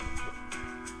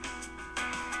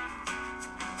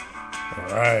All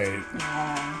right.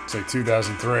 Yeah. It's like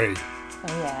 2003. Oh,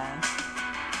 yeah.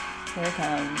 Here it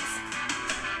comes.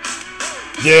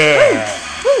 Yeah.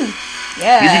 Woo!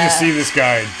 Yeah. You can just see this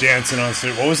guy dancing on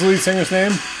stage. What was the lead singer's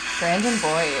name? Brandon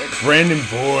Boyd. Brandon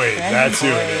Boyd. That's who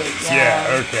it Boyd, is. yeah.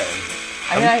 Yeah, okay.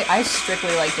 I mean, I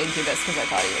strictly liked Incubus because I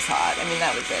thought he was hot. I mean,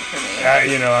 that was it for me.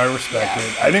 I respect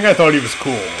it. I think I thought he was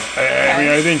cool. I mean,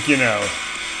 I think,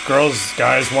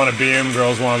 guys want to be him,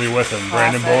 girls want to be with him.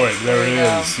 Brandon Boyd. There it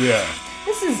is. Yeah.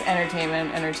 This is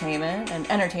entertainment, and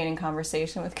entertaining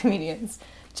conversation with comedians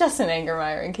Justin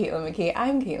Angermeyer and Caitlin McKee.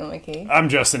 I'm Caitlin McKee. I'm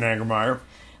Justin Angermeyer.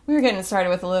 We were getting started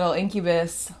with a little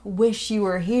Incubus Wish You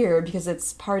Were Here because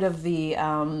it's part of the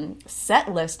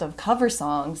set list of cover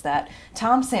songs that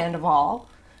Tom Sandoval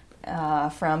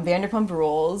from Vanderpump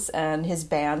Rules and his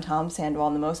band Tom Sandoval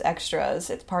and the Most Extras.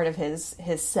 It's part of his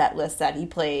set list that he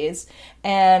plays.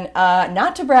 And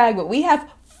not to brag, but we have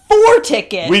 4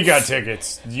 tickets. We got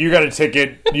tickets. You got a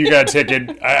ticket. You got a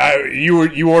ticket.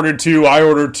 You ordered 2. I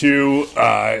ordered 2.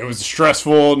 It was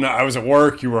stressful. I was at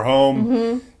work. You were home.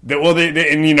 Mm-hmm.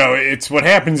 It's what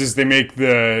happens is they make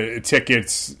the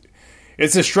tickets.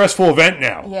 It's a stressful event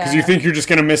now because you think you're just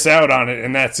going to miss out on it,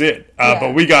 and that's it.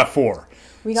 But we got 4.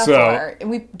 We got 4.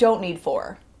 And we don't need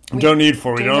 4. We don't need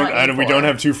 4. We don't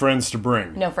have 2 friends to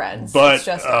bring. No friends. But it's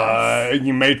just us.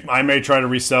 I may try to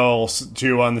resell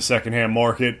 2 on the secondhand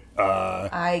market.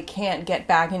 I can't get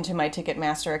back into my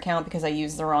Ticketmaster account because I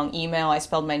used the wrong email. I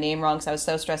spelled my name wrong because I was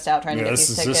so stressed out trying to get these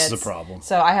tickets. This is a problem.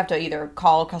 So I have to either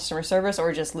call customer service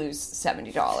or just lose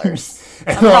 $70.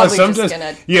 I'm probably just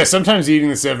gonna. Yeah, sometimes eating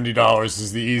the $70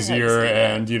 is the easier,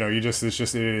 and it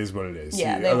is what it is.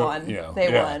 Yeah, they won.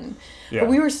 They won. Yeah. But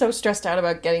we were so stressed out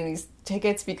about getting these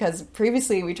tickets because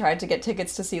previously we tried to get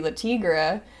tickets to see La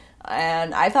Tigra,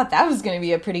 and I thought that was going to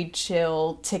be a pretty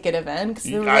chill ticket event.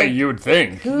 You would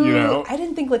think, I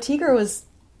didn't think La Tigra was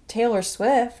Taylor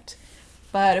Swift,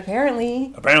 but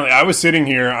apparently I was sitting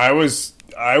here.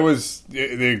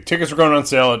 The tickets were going on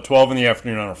sale at 12 in the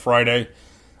afternoon on a Friday.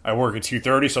 I work at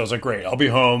 2:30, so I was like, great, I'll be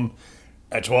home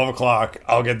at 12 o'clock.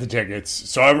 I'll get the tickets.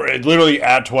 So I literally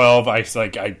at 12, I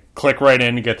click right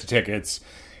in to get the tickets.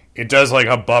 It does like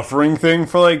a buffering thing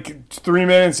for like 3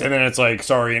 minutes, and then it's like,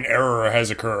 sorry, an error has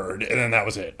occurred, and then that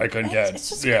was it. I couldn't get. It's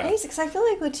just crazy because I feel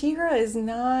like La Tigra is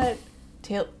not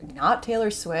Taylor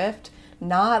Swift.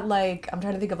 Not like, I'm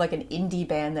trying to think of like an indie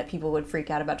band that people would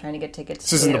freak out about trying to get tickets to.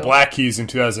 This is in the Black Keys in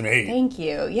 2008. Thank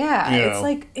you. Yeah.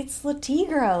 It's La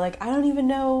Tigra. Like, I don't even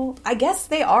know. I guess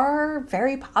they are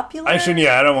very popular. I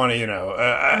don't want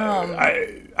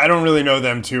to, I don't really know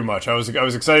them too much. I was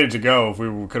excited to go if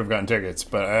we could have gotten tickets,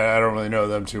 but I don't really know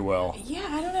them too well. Yeah,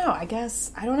 I don't know. I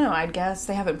guess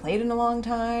they haven't played in a long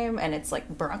time, and it's like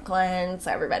Brooklyn,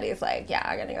 so everybody's like, yeah,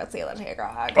 I'm going to go see La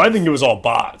Tigra. I think it was all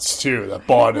bots, too, that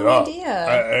bought it up. Idea.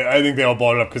 I think they all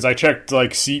bought it up because I checked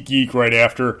like SeatGeek right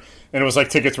after, and it was like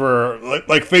tickets were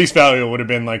like face value would have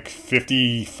been like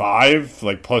 $55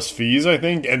 like plus fees, I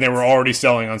think, and they were already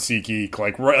selling on SeatGeek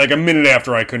like a minute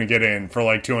after I couldn't get in for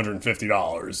like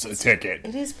 $250 a ticket.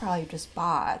 It is probably just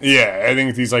bots. Yeah, I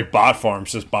think these like bot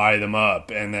farms just buy them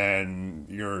up, and then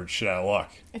you're shit out of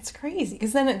luck. It's crazy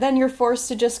because then you're forced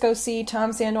to just go see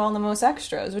Tom Sandoval and the Most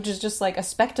Extras, which is just like a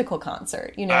spectacle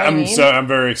concert. You know what I mean? I'm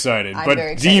very excited. I'm but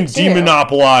very excited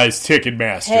demonopolize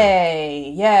Ticketmaster.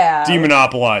 Hey, yeah.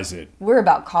 Demonopolize it. We're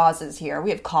about causes here.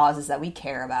 We have causes that we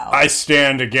care about. I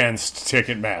stand against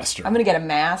Ticketmaster. I'm going to get a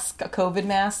mask, a COVID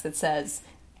mask that says,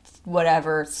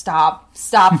 whatever, stop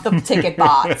the ticket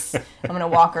bots. I'm going to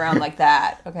walk around like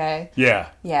that, okay? Yeah.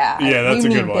 Yeah. Yeah, that's a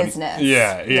good one. Business.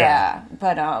 Yeah.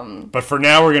 But for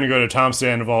now, we're going to go to Tom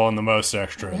Sandoval and the Most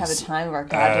Extras. We have the time of our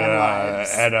goddamn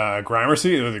lives. At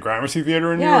Gramercy, the Gramercy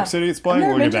Theater in New York City. It's playing.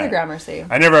 I've never been to the Gramercy.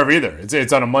 I never have either.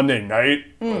 It's on a Monday night.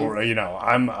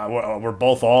 We're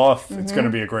both off. Mm-hmm. It's going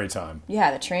to be a great time.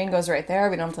 Yeah, the train goes right there.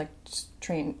 We don't have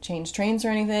to change trains or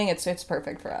anything. It's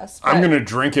perfect for us. But I'm going to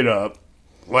drink it up.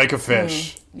 Like a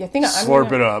fish. I think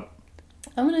slurp it up.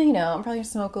 I'm gonna, I'm probably gonna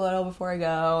smoke a little before I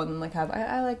go, and like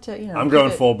I like to, I'm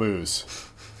going full booze.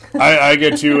 I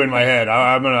get 2 in my head.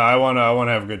 I want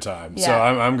to have a good time. Yeah. So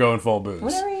I'm going full booze.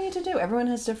 Whatever you need to do. Everyone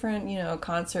has different,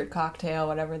 concert, cocktail,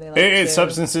 whatever they like.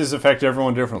 Substances affect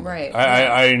everyone differently. Right.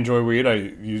 I enjoy weed.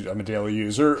 I'm a daily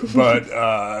user, but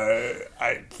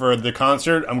for the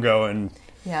concert, I'm going.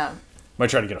 Yeah. Might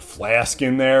try to get a flask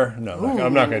in there. No,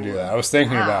 I'm not going to do that. I was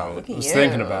thinking about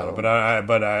it.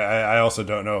 But I also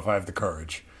don't know if I have the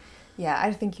courage. Yeah,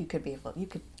 I think you could you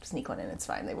could sneak one in. It's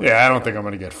fine. I don't think I'm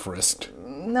going to get frisked.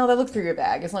 No, they look through your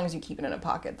bag. As long as you keep it in a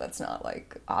pocket that's not,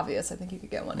 obvious, I think you could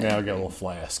get one in. Yeah, I'll get a little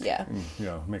flask. Yeah.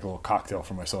 Make a little cocktail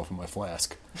for myself in my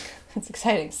flask. It's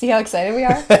exciting. See how excited we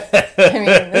are? I mean,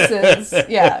 this is,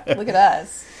 yeah, look at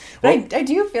us. But I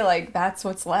do feel like that's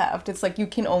what's left. It's like you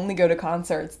can only go to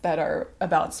concerts that are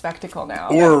about spectacle now.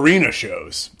 Or arena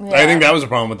shows. Yeah. I think that was a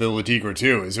problem with the La Tigra,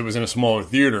 too, is it was in a smaller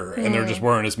theater, and there just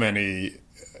weren't as many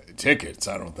tickets,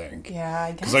 I don't think. Yeah,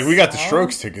 I guess because, like, we got the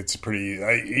Strokes tickets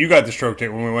you got the Stroke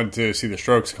ticket when we went to see the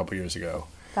Strokes a couple years ago.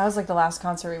 That was like the last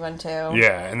concert we went to.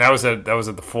 Yeah, and that was at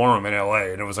the Forum in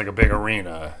LA, and it was like a big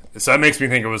arena. So that makes me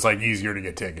think it was like easier to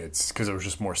get tickets because it was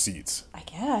just more seats. I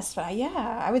guess, but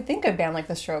yeah, I would think a band like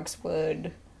the Strokes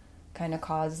would kind of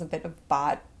cause a bit of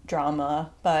bot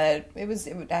drama, but it was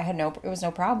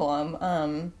no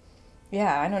problem.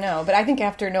 Yeah, I don't know, but I think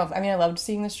I loved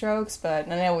seeing the Strokes, but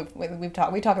I know we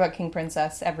talk about King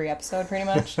Princess every episode pretty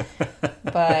much,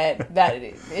 but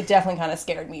it definitely kind of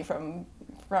scared me from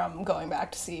going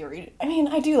back to see arena. I mean,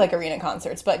 I do like arena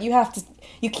concerts, but you have to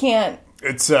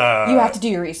do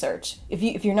your research.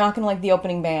 If you're not going to like the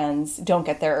opening bands, don't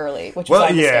get there early, which was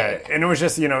my mistake. And it was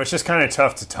just, it's just kind of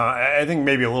tough to time. I think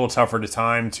maybe a little tougher to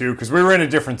time, too, because we were in a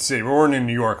different city. We weren't in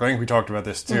New York. I think we talked about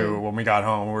this, too, when we got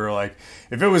home. We were like,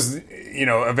 if it was,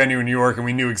 a venue in New York and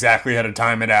we knew exactly how to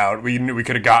time it out, we knew we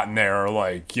could have gotten there,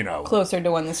 closer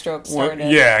to when the Strokes started.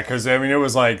 Yeah, because, it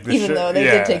was like... Even though they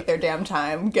did take their damn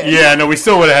time. Yeah, no, we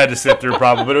still would have had to sit through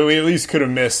probably, but we at least could have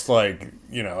missed, and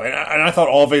I thought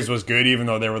Always was good, even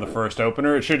though they were the first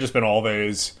opener. It should have just been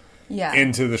Always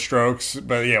into the Strokes.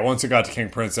 But yeah, once it got to King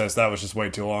Princess, that was just way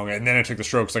too long. And then it took the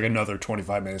Strokes another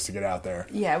 25 minutes to get out there.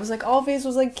 Yeah, it was like Always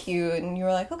was cute, and you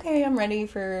were like, okay, I'm ready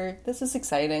for this. Is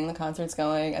exciting. The concert's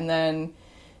going, and then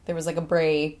there was a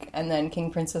break, and then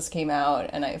King Princess came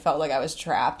out, and I felt like I was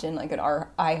trapped in an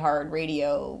iHeart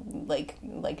Radio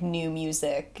new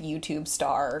music YouTube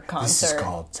star concert. This is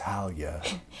called Talia,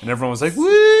 and everyone was like,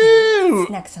 "Woo!" This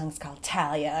next song's called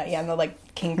Talia. Yeah, and the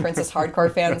King Princess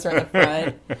hardcore fans were in the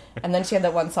front, and then she had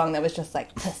that one song that was just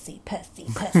pussy, pussy,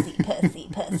 pussy, pussy,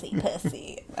 pussy,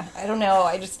 pussy. I don't know.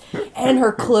 And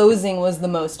her closing was the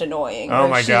most annoying. Oh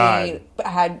my god!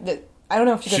 I don't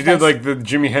know if she did the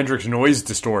Jimi Hendrix noise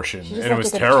distortion, and it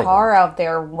was terrible. Guitar out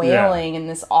there wailing in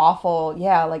this awful,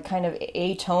 kind of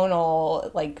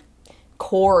atonal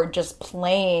chord just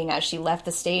playing as she left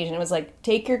the stage, and it was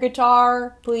take your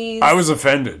guitar, please. I was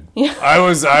offended. I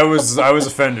was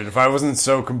offended. If I wasn't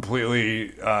so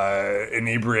completely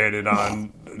inebriated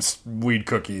on weed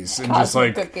cookies and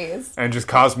just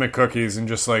cosmic cookies and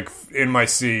just in my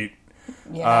seat.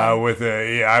 Yeah.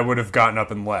 I would have gotten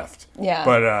up and left. Yeah.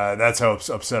 But that's how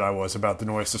upset I was about the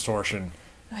noise distortion.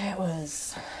 It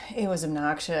was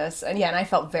obnoxious. And I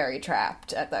felt very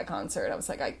trapped at that concert. I was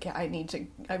like,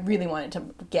 I really wanted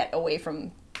to get away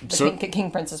from the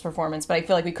King Princess performance, but I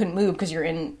feel like we couldn't move because you're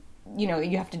in,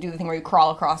 you have to do the thing where you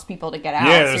crawl across people to get out.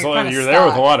 Yeah, so you're there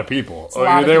with a lot of people.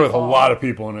 You're there with a lot of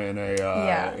people in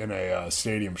a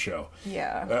stadium show.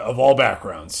 Yeah. Of all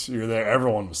backgrounds, you're there.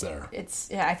 Everyone was there.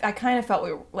 I kind of felt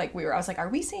we were. I was like, are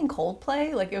we seeing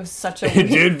Coldplay? It was such a. It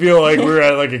did feel like we were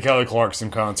at a Kelly Clarkson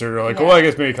concert. Or well, I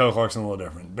guess maybe Kelly Clarkson a little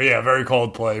different, but yeah, very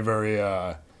Coldplay, very.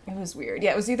 It was weird.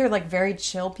 Yeah, it was either very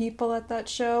chill people at that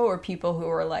show or people who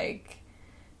were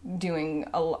doing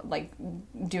a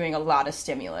lot of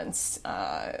stimulants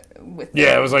with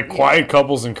it was quiet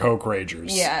couples and coke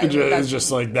ragers. Yeah, it was just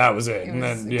that was it. And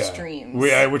then extremes.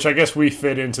 Which I guess we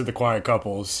fit into the quiet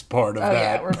couples part of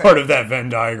of that Venn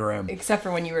diagram. Except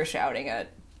for when you were shouting at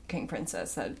King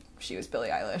Princess that she was Billie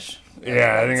Eilish.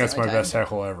 Yeah, I think that's my best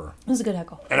heckle ever. It was a good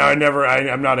heckle. And I'm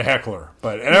not a heckler,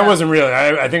 I wasn't really.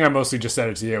 I think I mostly just said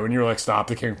it to you when you were stop,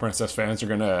 the King Princess fans are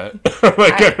gonna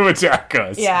gonna attack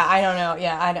us. Yeah, I don't know.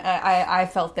 Yeah, I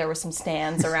felt there were some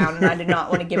stands around, and I did not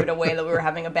want to give it away that we were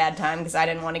having a bad time because I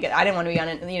didn't want to be on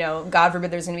it. God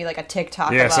forbid there's gonna be a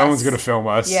TikTok. Yeah, of someone's us. gonna film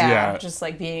us. Yeah, just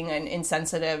being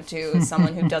insensitive to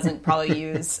someone who doesn't probably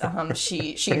use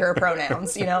she her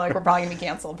pronouns. We're probably gonna be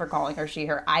canceled for calling her she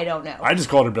her. I don't know. I just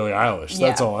called her Billie Eilish.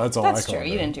 That's all. That's true.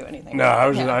 You didn't do anything. No,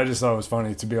 I just thought it was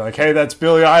funny to be hey, that's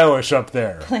Billie Eilish up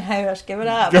there. Billie Eilish, give it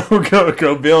up.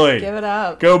 Go, Billie. Give it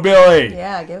up. Go, Billie.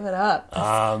 Yeah, give it up.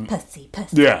 Pussy,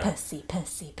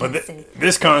 pussy. But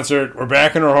this concert, we're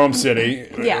back in our home city.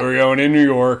 Yeah. We're going in New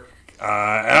York. And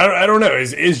I don't know.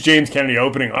 Is James Kennedy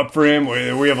opening up for him?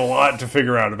 We have a lot to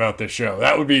figure out about this show.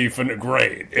 That would be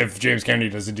great if James Kennedy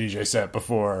does a DJ set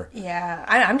before. Yeah,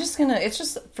 I'm just gonna.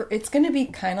 It's gonna be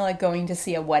kind of like going to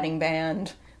see a wedding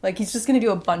band. Like, he's just going to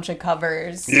do a bunch of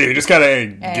covers. Yeah, you just gotta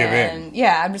give in.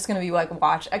 Yeah, I'm just going to be like,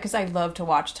 because I love to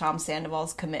watch Tom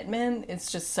Sandoval's commitment.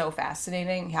 It's just so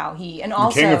fascinating how he, and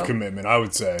also... The king of commitment, I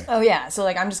would say. Oh, yeah. So,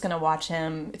 like, I'm just going to watch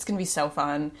him. It's going to be so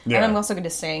fun. Yeah. And I'm also going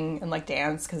to sing and, like,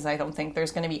 dance, because I don't think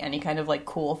there's going to be any kind of, like,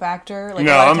 cool factor. Like,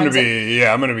 no, I'm going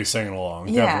to be singing along,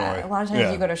 yeah, definitely. A lot of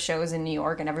times you go to shows in New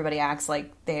York and everybody acts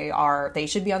like they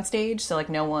should be on stage, so, like,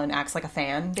 no one acts like a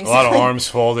fan, basically. A lot of arms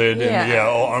folded,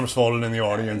 arms folded in the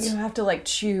audience. You have to, like,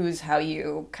 choose how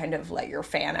you kind of let your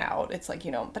fan out. It's like,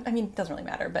 but I mean, it doesn't really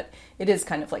matter, but it is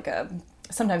kind of like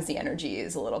sometimes the energy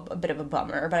is a bit of a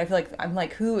bummer, but I feel like I'm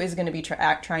like, who is going to be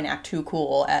trying to act too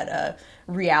cool at a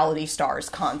reality stars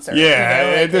concert?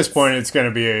 Yeah, at this point it's going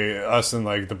to be us and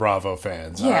like the Bravo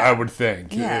fans. Yeah. I would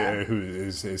think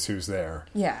who's there.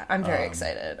 Yeah, I'm very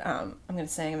excited. I'm going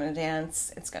to sing. I'm going to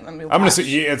dance. I'm going to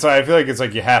sing. I feel like it's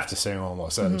like you have to sing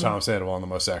almost. Tom Sandoval on the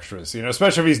Most Extras,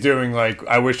 especially if he's doing like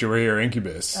 "I Wish You Were Here"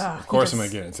 Incubus. Of course, I'm going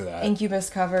to get into that. Incubus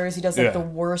covers. He does like the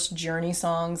worst Journey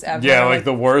songs ever. Yeah, like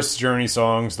the worst Journey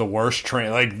songs, the worst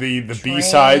Train, like the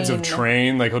B-sides of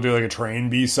Train. Like he'll do like a Train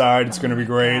B-side. It's going to be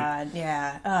great. God, yeah.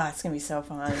 It's going to be so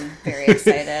fun. Very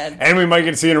excited. And we might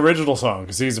get to see an original song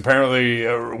because he's apparently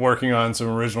working on some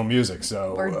original music.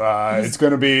 So it's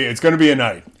going to be a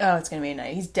night. Oh, it's going to be a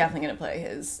night. He's definitely going to play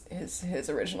his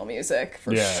original music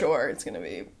for sure. It's going to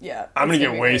be I'm going to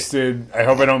get wasted. Great. I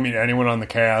hope I don't meet anyone on the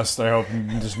cast. I hope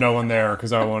there's no one there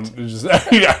because I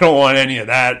don't want any of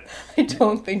that. I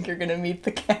don't think you're going to meet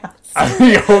the cast.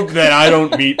 I hope that I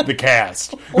don't meet the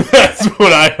cast. That's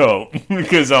what I hope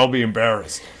because I'll be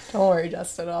embarrassed. Don't worry,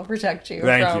 Justin. I'll protect you from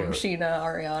Sheena,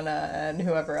 Ariana, and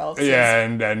whoever else. Yeah,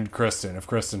 and Kristen, if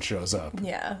Kristen shows up.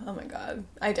 Yeah. Oh my God.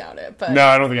 I doubt it. But no,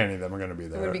 I don't think any of them are going to be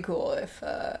there. It would be cool if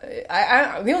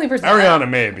the only person. Ariana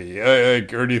maybe,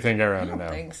 or do you think Ariana? I don't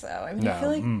think so. I mean, I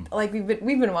feel like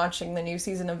we've been watching the new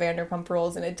season of Vanderpump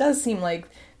Rules, and it does seem like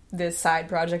this side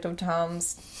project of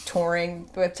Tom's touring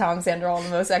with Tom Sandoval and the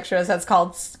Most Extras has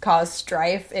caused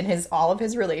strife in all of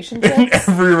his relationships. In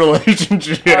every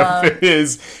relationship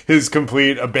is his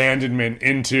complete abandonment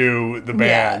into the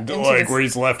band, where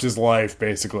he's left his life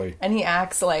basically. And he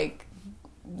acts like,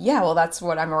 well, that's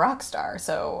what I'm a rock star,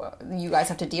 so you guys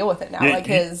have to deal with it now.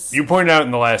 You pointed out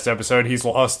in the last episode he's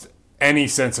lost any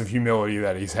sense of humility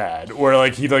that he's had, where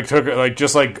like he like took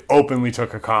openly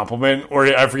took a compliment, or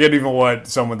I forget even what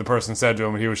the person said to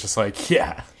him, and he was just like,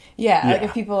 yeah. Like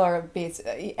if people are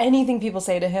anything people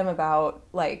say to him about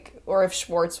like, or if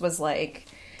Schwartz was like,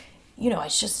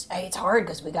 it's hard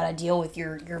because we got to deal with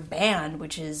your band,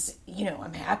 which is,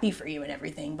 I'm happy for you and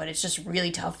everything, but it's just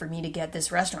really tough for me to get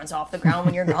this restaurant off the ground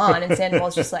when you're gone. And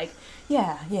Sandoval's just like,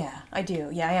 yeah, I do.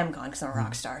 Yeah, I am gone because I'm a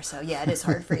rock star. So yeah, it is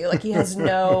hard for you. Like he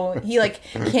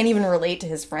can't even relate to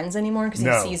his friends anymore because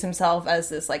he sees himself as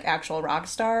this like actual rock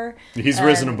star. He's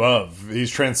risen above. He's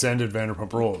transcended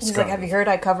Vanderpump Rules. He's like, have you heard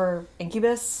I cover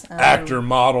Incubus? Actor,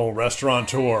 model,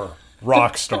 restaurateur,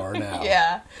 rock star now.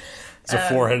 Yeah. It's a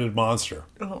four-headed monster.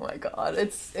 Oh my God,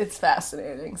 it's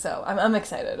fascinating. So I'm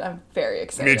excited. I'm very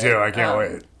excited. Me too. I can't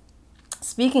wait.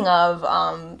 Speaking of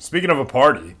a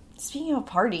party.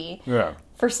 Yeah.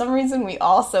 For some reason, we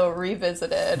also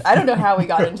revisited. I don't know how we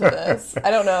got into this.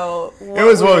 I don't know. We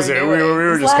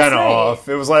were just kind of off.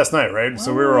 It was last night, right?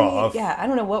 So we were off. Yeah, I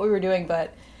don't know what we were doing,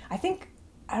 but I think.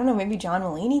 I don't know, maybe John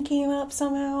Mulaney came up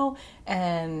somehow,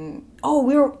 and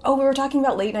we were talking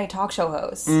about late night talk show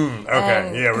hosts.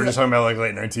 Okay, we're just talking about like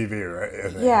late night TV, right? I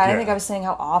think I was saying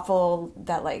how awful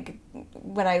that like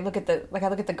when I look at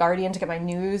the Guardian to get my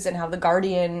news, and how the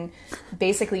Guardian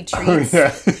basically treats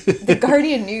the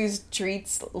Guardian news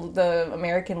treats the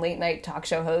American late night talk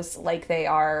show hosts like they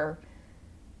are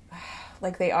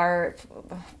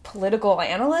political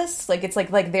analysts. Like it's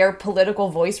like their political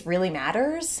voice really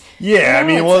matters. Yeah, I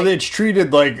mean, it's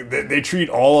treated like they treat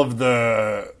all of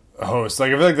the hosts.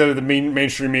 Like I feel like the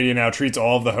mainstream media now treats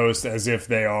all of the hosts as if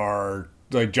they are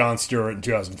like Jon Stewart in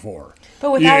 2004.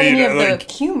 But without any of the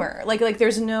humor. Like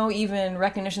there's no even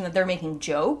recognition that they're making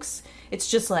jokes.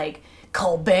 It's just like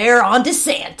Colbert on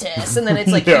DeSantis, and then it's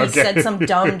like he said some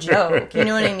dumb joke. You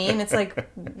know what I mean? It's like,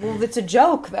 well, it's a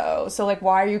joke though. So like,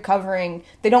 why are you covering?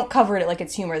 They don't cover it like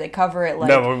it's humor. They cover it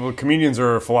like comedians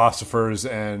are philosophers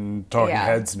and talking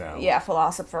heads now. Yeah,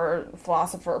 philosopher,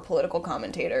 political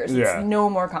commentators. It's no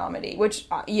more comedy. Which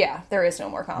there is no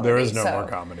more comedy. There is no more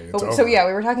comedy. So we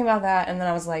were talking about that, and then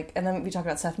I was like, and then we talked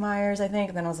about Seth Meyers, I think,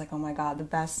 and then I was like, oh my God, the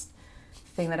best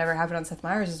thing that ever happened on Seth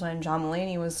Meyers is when John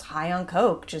Mulaney was high on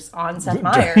coke, just on Seth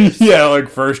Meyers. Like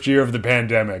first year of the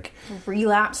pandemic.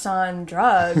 Relapsed on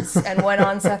drugs and went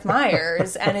on Seth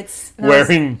Meyers, and it's...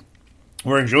 Wearing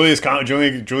Julius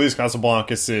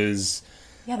Casablancas's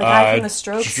Yeah, the guy from The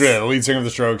Strokes. The lead singer of The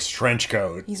Strokes, trench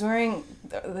coat. He's wearing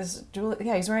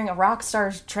he's wearing a rock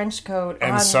star's trench coat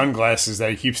and sunglasses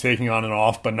that he keeps taking on and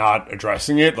off, but not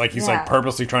addressing it. Like he's like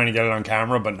purposely trying to get it on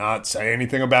camera, but not say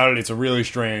anything about it. It's a really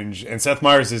strange. And Seth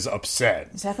Meyers is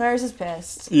upset. Seth Meyers is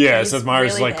pissed. Yeah, he's Seth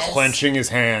Meyers really is like clenching his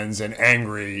hands and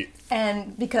angry.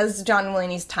 And because John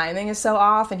Mulaney's timing is so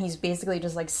off, and he's basically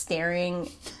just like staring,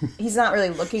 he's not really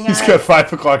looking at it. He's got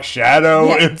 5 o'clock shadow.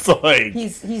 Yeah. It's like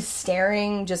he's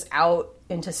staring just out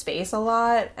into space a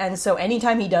lot, and so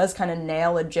anytime he does kind of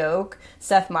nail a joke,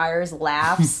 Seth Meyers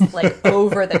laughs like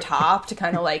over the top to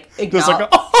kind of like acknowledge,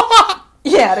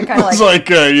 to kind of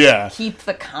like keep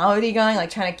the comedy going, like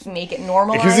trying to make it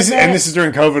normalize. This is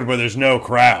during COVID where there's no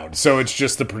crowd, so it's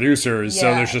just the producers,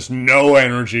 so there's just no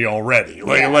energy already.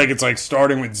 Like it's like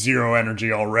starting with zero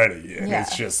energy already, and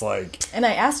it's just like. And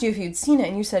I asked you if you'd seen it,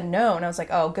 and you said no, and I was like,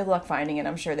 oh, good luck finding it.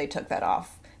 I'm sure they took that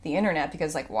off the internet,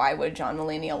 because like why would John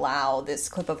Mulaney allow this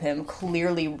clip of him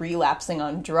clearly relapsing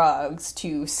on drugs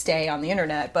to stay on the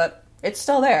internet? But it's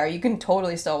still there. You can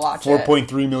totally still watch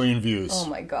 4.3 million views. Oh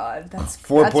my god, that's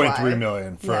 4.3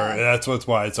 million for that's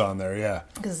why it's on there. Yeah,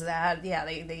 because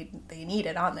they need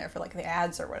it on there for like the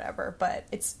ads or whatever. But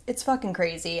it's fucking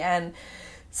crazy. And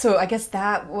so I guess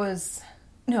that was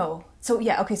so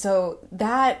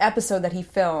that episode that he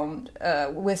filmed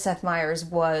with Seth Meyers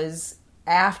was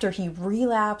after he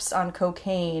relapsed on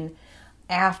cocaine,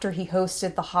 after he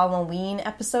hosted the Halloween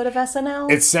episode of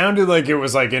SNL. It sounded like it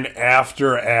was like an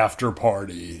after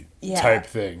party type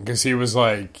thing, because he was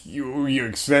like,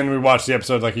 then we watched the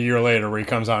episode like a year later where he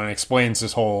comes on and explains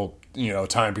this whole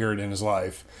time period in his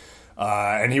life,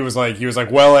 and he was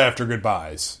like well after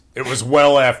goodbyes. It was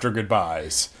well after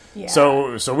goodbyes. Yeah.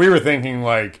 So we were thinking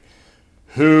like,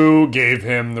 who gave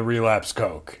him the relapse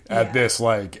coke at this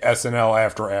like SNL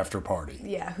after party?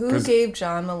 Yeah, who gave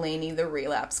John Mulaney the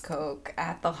relapse coke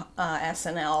at the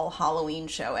SNL Halloween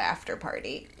show after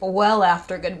party? Well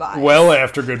after goodbyes. Well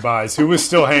after goodbyes. Who was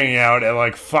still hanging out at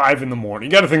like 5 in the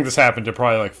morning? You got to think this happened at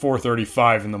probably like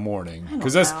 4:35 in the morning,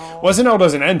 because SNL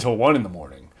doesn't end till 1 in the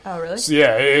morning. Oh really? So,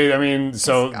 yeah, I mean,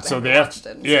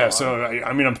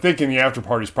 I'm thinking the after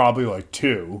party's probably like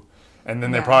 2. And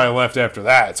then they probably left after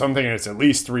that. So I'm thinking it's at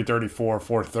least 3:34,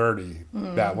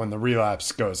 4:30 that when the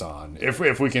relapse goes on.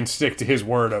 If we can stick to his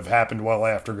word of happened well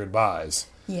after goodbyes.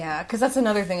 Yeah, because that's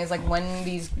another thing is like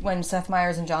when Seth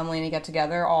Meyers and John Mulaney get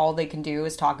together, all they can do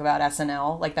is talk about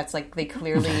SNL. Like that's like they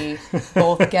clearly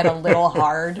both get a little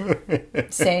hard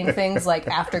saying things like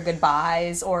after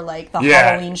goodbyes or like the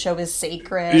Halloween show is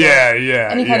sacred.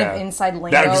 Any kind of inside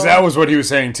lingo. Because that was what he was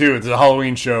saying too. The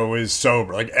Halloween show is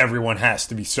sober. Like everyone has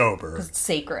to be sober. Because it's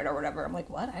sacred or whatever. I'm like,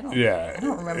 what? I don't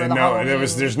remember the Halloween.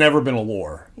 There's never been a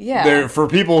lore. Yeah. For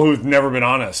people who've never been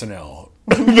on SNL.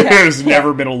 There's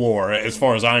never been a lore, as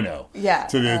far as I know. Yeah,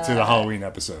 to the Halloween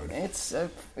episode. It's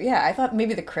I thought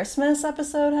maybe the Christmas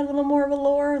episode had a little more of a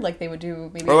lore, like they would do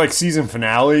maybe or like season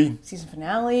finale,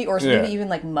 or maybe even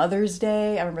like Mother's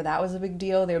Day. I remember that was a big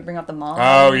deal. They would bring out the moms.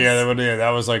 Oh yeah, that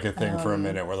was like a thing for a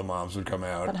minute where the moms would come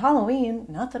out. But Halloween,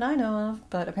 not that I know of,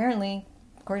 but apparently.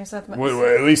 According to Seth Meyers. Well,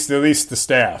 at least the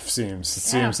staff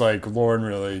seems like Lauren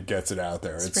really gets it out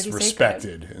there. It's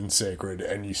respected and sacred,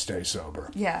 and you stay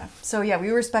sober. Yeah. So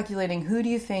we were speculating. Who do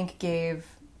you think gave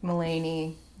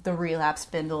Mulaney the relapse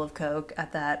spindle of coke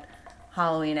at that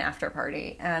Halloween after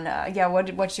party? And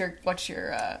what's your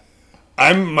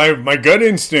my gut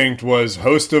instinct was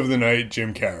host of the night,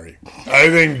 Jim Carrey. I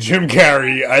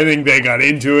think they got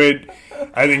into it.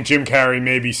 I think Jim Carrey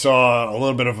maybe saw a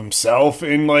little bit of himself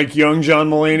in like young John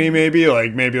Mulaney, maybe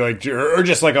or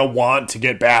just like a want to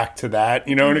get back to that,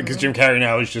 because Jim Carrey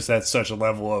now is just at such a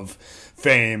level of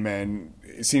fame and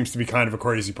seems to be kind of a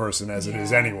crazy person as it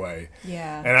is anyway.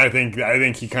 Yeah. And I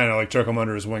think he kind of like took him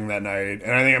under his wing that night.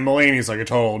 And I think Mulaney's like a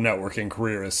total networking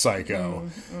career as psycho.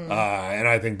 And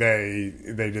I think they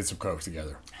did some coke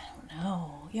together. I don't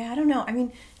know. Yeah, I don't know. I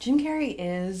mean, Jim Carrey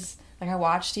is like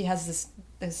he has this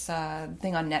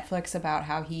thing on Netflix about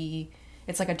how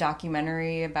it's like a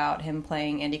documentary about him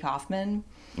playing Andy Kaufman.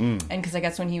 And because I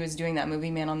guess when he was doing that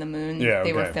movie Man on the Moon,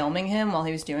 they were filming him while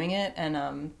he was doing it,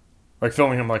 and like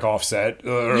filming him like offset. They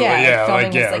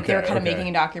were kind of making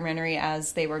a documentary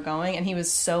as they were going, and he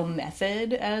was so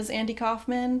method as Andy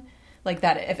Kaufman. Like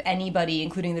that, if anybody,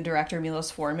 including the director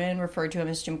Milos Forman, referred to him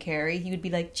as Jim Carrey, he would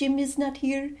be like, "Jim is not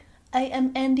here. I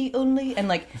am Andy only," and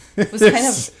like it was kind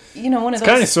of one of those. It's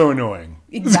kind of so annoying.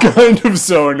 Exactly. It's kind of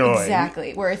so annoying.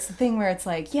 Exactly. Where it's the thing where it's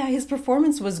like, yeah, his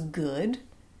performance was good.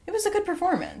 It was a good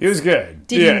performance. It was good.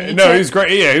 He was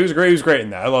great. Yeah, he was great. He was great in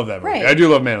that. I love that movie. Right. I do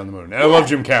love Man on the Moon, and I love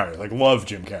Jim Carrey. Like love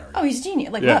Jim Carrey. Oh, he's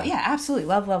genius. Like absolutely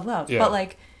love. Yeah. But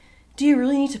like do you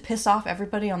really need to piss off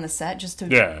everybody on the set just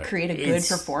to create a good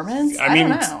performance? I don't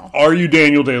know. Are you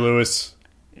Daniel Day-Lewis?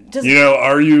 Did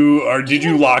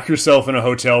you lock yourself in a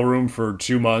hotel room for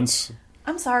 2 months?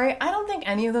 I'm sorry, I don't think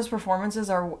any of those performances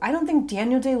are... I don't think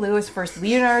Daniel Day-Lewis versus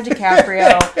Leonardo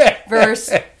DiCaprio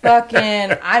versus fucking,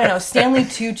 I don't know, Stanley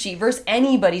Tucci versus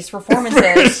anybody's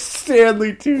performances.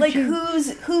 Stanley Tucci. Like,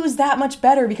 who's that much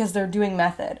better because they're doing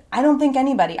method? I don't think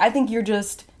anybody. I think you're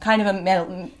just kind of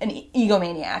an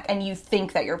egomaniac, and you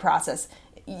think that your process...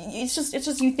 It's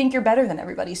just you think you're better than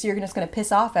everybody, so you're just going to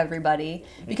piss off everybody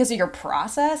because of your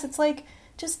process. It's like...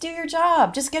 Just do your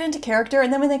job. Just get into character,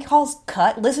 and then when they call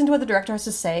cut, listen to what the director has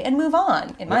to say, and move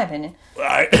on, in my opinion.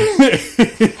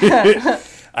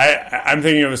 I'm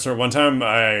thinking of a story. One time,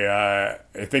 I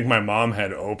think my mom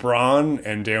had Oprah on,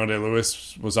 and Daniel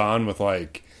Day-Lewis was on with,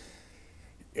 like...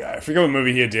 I forget what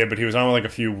movie he did, but he was on with, like,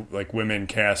 a few, like, women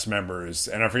cast members.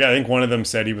 And I think one of them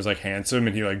said he was, like, handsome,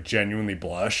 and he, like, genuinely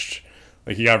blushed.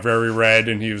 Like, he got very red,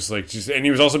 and he was, like, and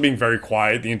he was also being very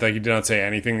quiet. Like, he did not say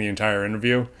anything the entire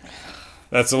interview.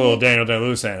 That's a little Daniel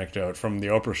Day-Lewis anecdote from the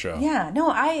Oprah show. Yeah, no,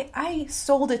 I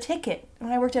sold a ticket when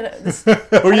I worked at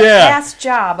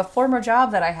a former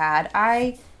job that I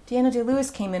had. Daniel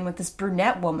Day-Lewis came in with this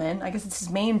brunette woman. I guess it's his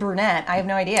main brunette. I have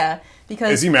no idea.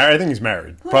 Because is he married? I think he's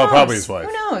married. Probably his wife.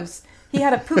 Who knows? He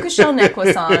had a puka shell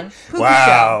necklace on.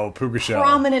 Puka shell.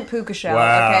 Prominent puka shell.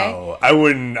 Wow.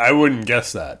 Okay? I wouldn't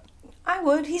guess that. I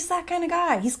would. He's that kind of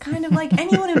guy. He's kind of like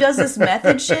anyone who does this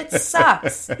method shit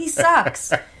sucks. He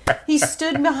sucks. He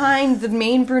stood behind his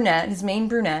main brunette.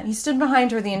 He stood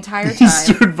behind her the entire time. He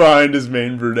stood behind his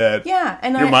main brunette. Yeah,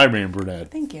 and you're my main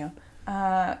brunette. Thank you.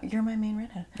 You're my main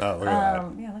redhead. Oh, look at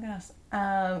that. Yeah, look at us.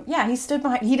 Yeah, he stood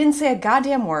behind. He didn't say a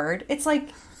goddamn word. It's like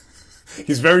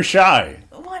he's very shy.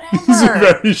 Whatever. He's a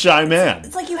very shy man.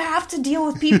 It's like you have to deal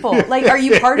with people. Like, are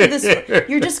you part of this?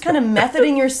 You're just kind of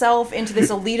methoding yourself into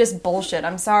this elitist bullshit.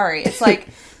 I'm sorry. It's like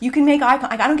you can make eye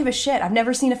contact. I don't give a shit. I've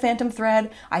never seen a Phantom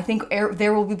Thread. I think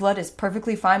There Will Be Blood is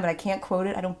perfectly fine, but I can't quote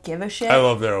it. I don't give a shit. I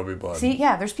love There Will Be Blood. See,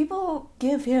 yeah, there's people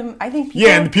give him. I think people,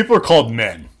 yeah, and the people are called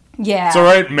men. Yeah. It's all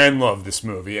right. Men love this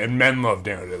movie, and men love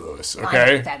Daniel Day-Lewis.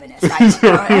 Okay. I'm a feminist.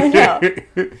 I know.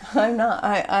 I'm not.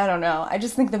 I don't know. I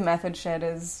just think the method shit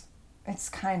is. It's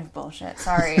kind of bullshit.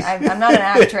 Sorry. I'm not an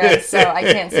actress, so I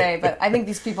can't say, but I think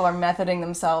these people are methoding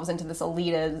themselves into this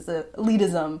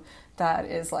elitism that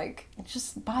is like,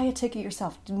 just buy a ticket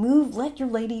yourself. Let your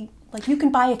lady, like, you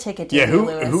can buy a ticket to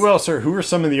Lewis. Who are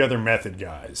some of the other method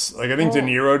guys? Like, I think De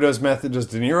Niro does method. Does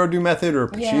De Niro do method or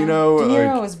Pacino? Yeah, De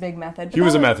Niro was big method. He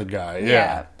was a method guy,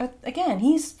 yeah. But again,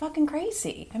 he's fucking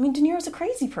crazy. I mean, De Niro's a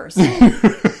crazy person.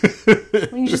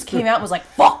 When he just came out and was like,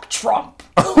 fuck Trump.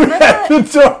 The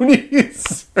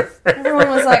Tonys. Everyone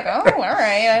was like, oh, all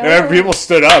right. And people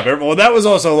stood up. Well, that was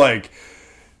also like...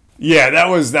 Yeah, that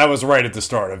was right at the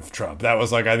start of Trump. That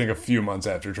was like, I think, a few months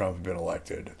after Trump had been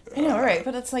elected. I know, right?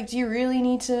 But it's like, do you really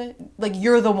need to... Like,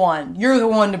 you're the one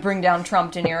to bring down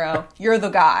Trump, De Niro. You're the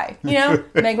guy. You know?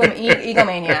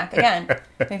 Egomaniac. Again,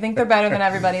 they think they're better than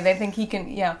everybody. They think he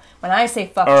can... when I say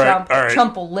fuck Trump,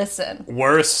 Trump will listen.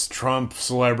 Worst Trump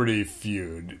celebrity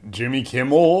feud. Jimmy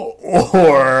Kimmel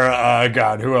or...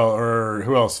 God, who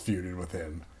else feuded with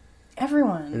him?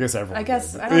 Everyone. I guess everyone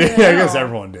did. I don't even know. I guess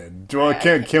everyone did.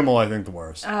 Kimmel, I think, the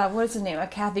worst. What's his name?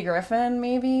 Kathy Griffin,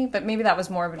 maybe? But maybe that was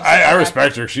more of a... I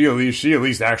respect her. She at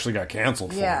least actually got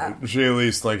canceled for it. She at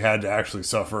least had to actually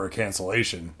suffer a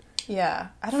cancellation. Yeah.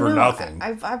 I don't know. For nothing.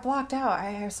 I blocked out.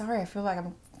 I'm sorry. I feel like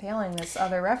I'm failing this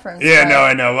other reference. Yeah, no,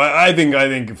 I know. I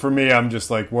think for me, I'm just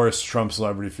like, worst Trump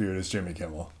celebrity feud is Jimmy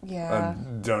Kimmel. Yeah.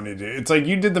 Don't need to. It's like,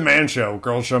 you did the Man Show,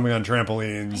 girls jumping on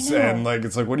trampolines, and like,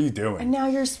 it's like, what are you doing? And now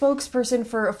you're a spokesperson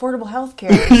for affordable health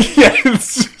care. Yeah,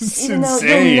 it's just Even insane.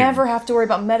 though you'll never have to worry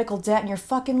about medical debt in your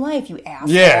fucking life, you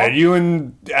asshole. Yeah, you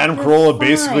and Adam Carolla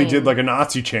basically did like a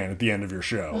Nazi chant at the end of your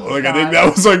show. Oh, I think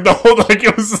that was like the whole, like,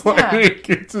 it was like,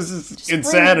 it's just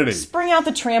insanity. Bring out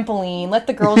the trampoline, let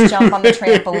the girls jump on the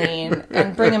trampoline,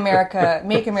 and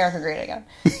make America great again.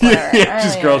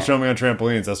 Just girls jumping on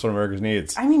trampolines, that's what America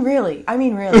needs. I mean, really. I'm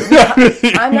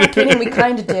not kidding, we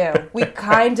kind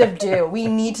of do. We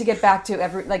need to get back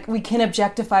to we can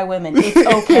objectify women. It's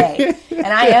okay. And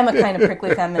I am a kind of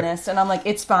prickly feminist, and I'm like,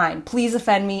 it's fine. Please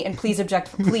offend me, and please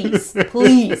objectify.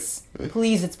 Please,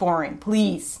 it's boring.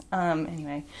 Please.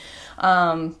 Anyway.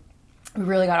 We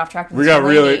really got off track. We got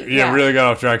really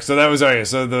got off track. So that was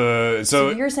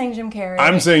So you're saying Jim Carrey.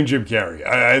 I'm saying Jim Carrey.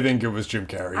 I think it was Jim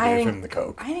Carrey gave him the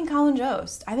coke. I think Colin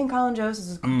Jost. I think Colin Jost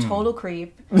is a total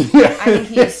creep. I think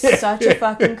he is such a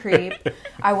fucking creep.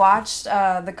 I watched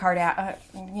the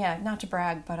Kardashians. Not to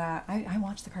brag, but I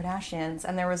watched the Kardashians,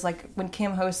 and there was like when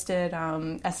Kim hosted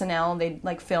SNL, they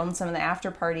like filmed some of the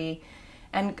after party,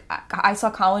 and I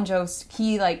saw Colin Jost.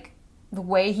 He like. The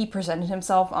way he presented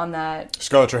himself on that...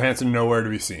 Scarlett Johansson, nowhere to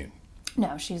be seen.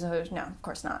 No, no, of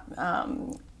course not.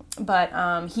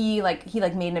 But he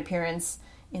made an appearance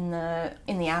in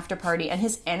the after party, and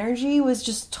his energy was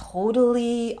just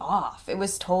totally off. It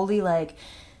was totally like,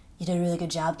 you did a really good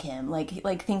job, Kim. Like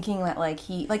thinking that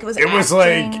it was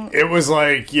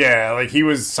he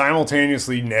was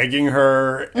simultaneously negging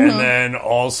her and then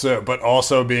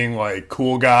also being like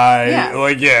cool guy.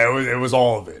 Yeah. It was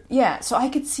all of it. Yeah, so I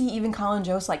could see even Colin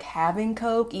Jost like having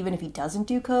coke, even if he doesn't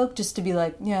do coke, just to be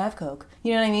like, yeah, I have coke.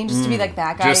 You know what I mean? Just to be like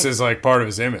that guy. Just as like part of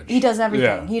his image. He does everything.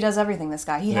 Yeah. He does everything. This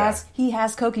guy. He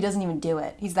has coke. He doesn't even do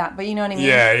it. He's that. But you know what I mean?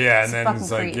 Yeah. And then it's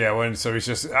like creep. So he's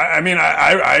just. I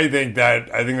think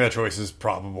that choice is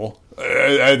probable.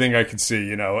 I think I could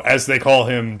see. As they call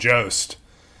him, Jost.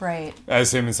 Right.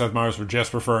 As him and Seth Meyers were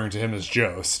just referring to him as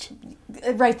Jost.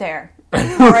 Right there.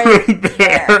 Right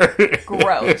there.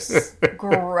 Gross.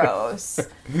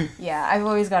 Yeah, I've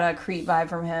always got a creep vibe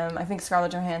from him. I think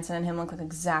Scarlett Johansson and him look like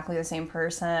exactly the same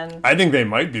person. I think they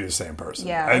might be the same person.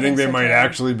 Yeah, I think they might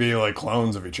actually be like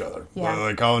clones of each other. Yeah.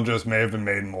 Like Colin Jost may have been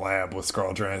made in the lab with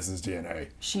Scarlett Johansson's DNA.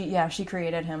 She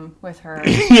created him with her.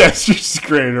 Yes, she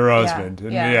created her husband.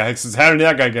 Yeah. And how did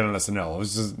that guy get on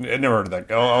SNL? I never heard of that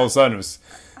guy. All of a sudden it was...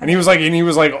 And he was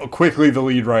like quickly the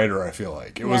lead writer, I feel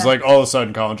like. It was like all of a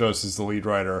sudden Colin Jost is the lead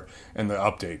writer and the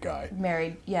update guy.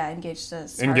 Married, engaged to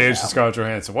Scarlett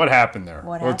Johansson. What happened there?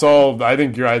 It's all I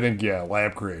think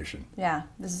lab creation. Yeah,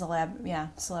 this is a lab,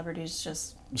 celebrities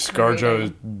just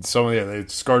ScarJo's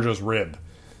rib.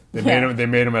 They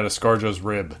made him out of ScarJo's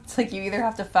rib. It's like you either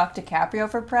have to fuck DiCaprio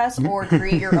for press or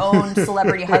create your own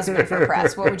celebrity husband for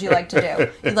press. What would you like to do?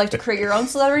 You'd like to create your own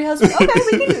celebrity husband? Okay,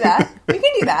 we can do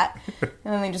that.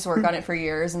 And then they just work on it for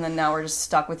years, and then now we're just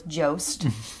stuck with Jost.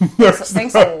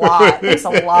 Thanks a lot,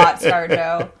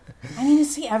 ScarJo. I mean,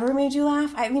 has he ever made you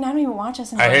laugh? I mean, I don't even watch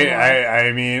SNL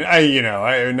anymore.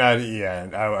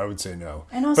 I would say no.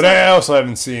 But I also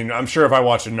haven't seen... I'm sure if I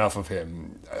watched enough of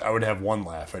him, I would have one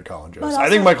laugh at Colin Jost. I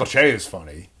think Michael Che is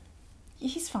funny.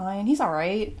 He's fine. He's all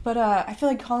right. But I feel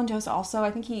like Colin Jost also, I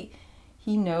think he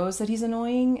knows that he's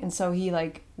annoying, and so he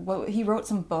wrote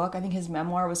some book. I think his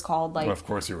memoir was called well, of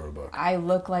course he wrote a book. I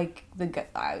look like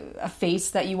a face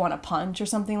that you want to punch or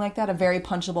something like that. A very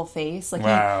punchable face. Like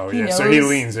wow. He knows, so he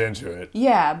leans into it.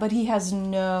 Yeah, but he has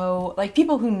no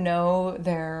people who know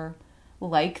they're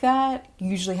like that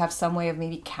usually have some way of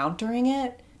maybe countering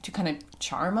it to kind of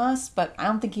charm us. But I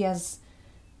don't think he has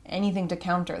anything to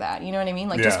counter that. You know what I mean?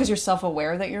 Like just because you're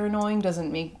self-aware that you're annoying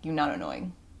doesn't make you not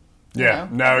annoying. Yeah.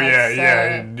 No,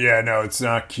 it's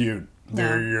not cute. No.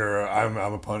 I'm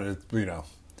a pun.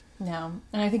 No,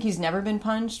 and I think he's never been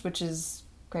punched, which is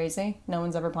crazy. No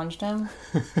one's ever punched him.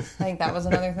 I think that was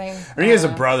another thing. He has a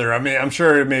brother. I mean, I'm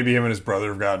sure maybe him and his brother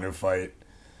have gotten into a fight.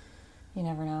 You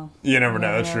never know. You never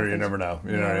know. That's true. You never know.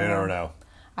 You never know.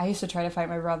 I used to try to fight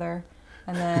my brother.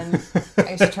 And then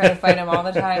I used to try to fight him all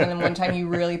the time. And then one time he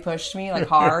really pushed me, like,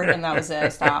 hard. And that was it. I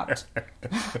stopped.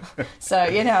 So,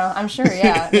 I'm sure,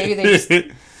 maybe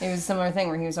it was a similar thing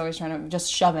where he was always trying to,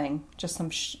 just shoving. Just some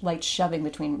light shoving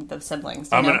between the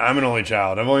siblings. I'm an only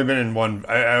child. I've only been in one.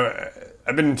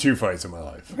 I've been in 2 fights in my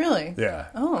life. Really? Yeah.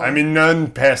 Oh. I mean, none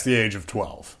past the age of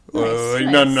 12. Nice.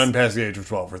 None past the age of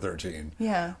 12 or 13.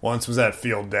 Yeah. Once was at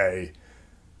field day.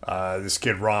 This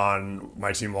kid Ron,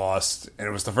 my team lost, and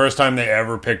it was the first time they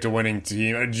ever picked a winning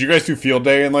team. Did you guys do field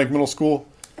day in middle school?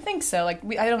 I think so.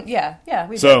 We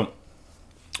did. So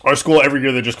our school every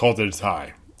year they just called it a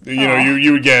tie.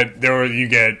 You get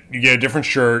a different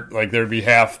shirt. Like there'd be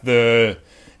half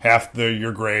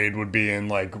your grade would be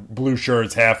in blue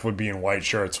shirts, half would be in white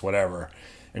shirts, whatever.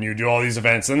 And you would do all these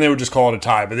events, and they would just call it a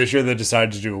tie. But this year they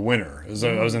decided to do a winner. I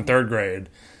was in 3rd grade,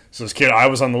 so this kid, I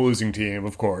was on the losing team,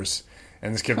 of course.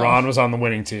 And this kid, Ron, was on the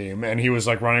winning team, and he was,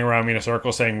 running around me in a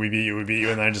circle saying, we beat you, and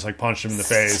then I just, punched him in the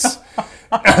face.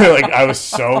 I was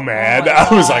so mad.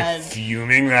 I was,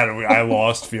 fuming that I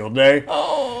lost field day.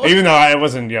 Oh. Even though I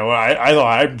wasn't,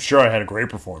 I'm sure I had a great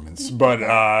performance. But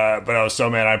I was so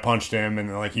mad I punched him, and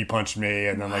then, he punched me,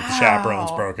 and then, the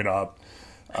chaperones broke it up.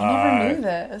 I never knew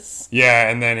this. Yeah,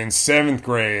 and then in 7th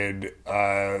grade,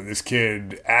 this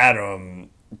kid, Adam...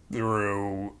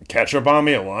 threw ketchup on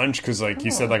me at lunch because like he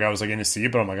said like I was like in his seat,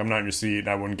 but I'm like I'm not in your seat, and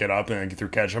I wouldn't get up, and then he threw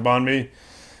ketchup on me,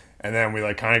 and then we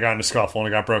like kind of got in a scuffle and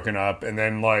it got broken up, and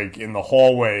then like in the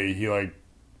hallway he like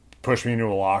pushed me into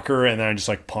a locker, and then I just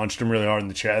like punched him really hard in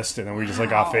the chest, and then we just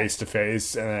like got face to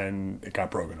face, and then it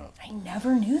got broken up. I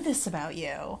never knew this about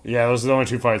you. Yeah, those are the only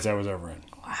 2 fights I was ever in.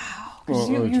 Wow, Well,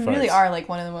 you fights. really are like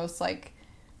one of the most like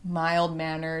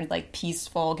mild-mannered, like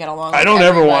peaceful, get along. I don't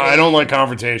ever want. I don't like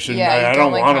confrontation. Yeah, I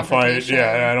don't like want to fight. confrontation.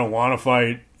 Yeah, I don't want to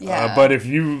fight. Yeah. But if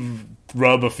you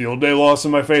rub a field day loss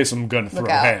in my face, I'm gonna throw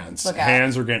out. hands. Look out.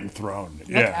 Hands are getting thrown. Look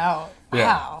Yeah. out. Yeah.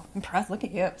 Wow. Impressed. Look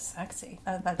at you. Sexy.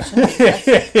 That should be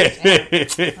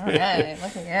sexy. Damn. All right.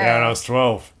 Look at you. Yeah, when I was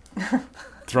 12,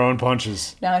 throwing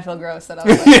punches. Now I feel gross that I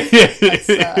was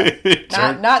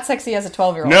like, not sexy as a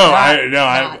 12-year-old.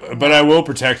 But I will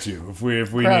protect you if we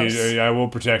Gross. need. I will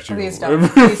protect you. Please don't.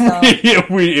 Please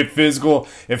don't.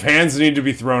 if hands need to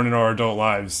be thrown in our adult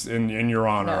lives in your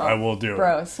honor, No. I will do it.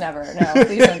 Gross. Never. No,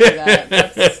 please don't do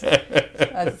that.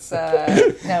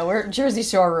 No, we're Jersey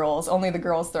Shore rules. Only the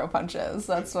girls throw punches.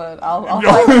 That's what I'll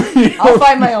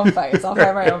fight my own fights. I'll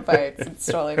fight my own fights. It's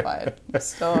totally fine.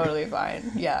 It's totally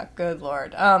fine. Yeah, good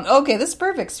lord. Okay, this is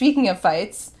perfect. Speaking of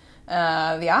fights,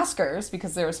 the Oscars,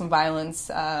 because there was some violence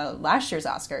last year's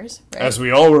Oscars, right? As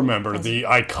we all remember, the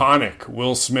iconic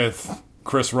Will Smith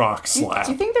Chris Rock slap.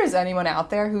 Do you think there's anyone out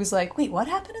there who's like, wait, what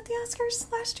happened at the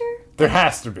Oscars last year? There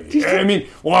has to be. I mean,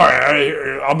 well, all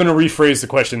right, I'm going to rephrase the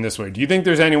question this way. Do you think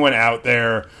there's anyone out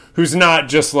there who's not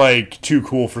just, like, too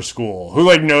cool for school? Who,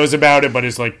 like, knows about it but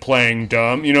is, like, playing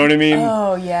dumb? You know what I mean?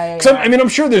 Oh, yeah. I mean, I'm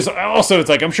sure there's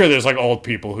like, old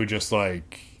people who just,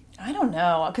 like... I don't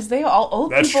know, because they all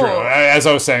old That's people. That's true. As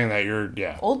I was saying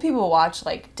that, Old people watch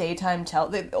like daytime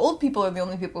old people are the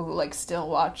only people who like still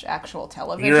watch actual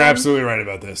television. You're absolutely right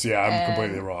about this. Yeah, I'm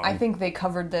completely wrong. I think they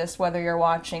covered this whether you're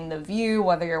watching The View,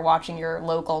 whether you're watching your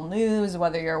local news,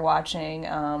 whether you're watching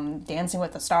Dancing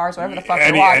with the Stars, whatever the fuck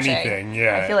you're watching. Anything,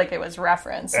 yeah. I feel like it was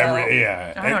referenced. So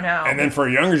I don't know. And then for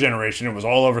a younger generation, it was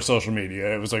all over social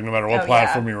media. It was like no matter what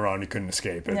platform you were on, you couldn't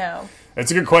escape it. No. That's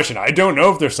a good question. I don't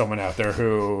know if there's someone out there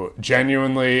who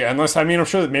genuinely, I'm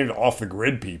sure that maybe off the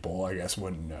grid people, I guess,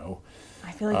 wouldn't know.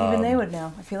 I feel like even they would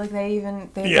know. I feel like they've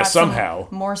got somehow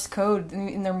some Morse code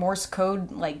in their Morse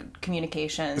code like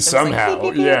communications. Somehow, like,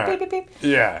 beep, beep, yeah, beep, beep, beep,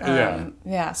 beep.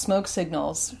 Yeah. Smoke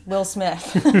signals. Will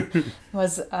Smith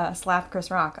was slapped Chris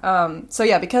Rock.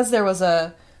 Because there was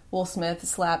a Will Smith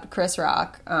slapped Chris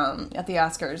Rock at the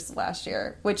Oscars last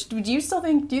year. Which do you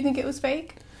think it was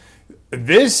fake?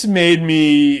 This made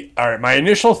me... All right, my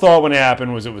initial thought when it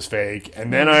happened was it was fake.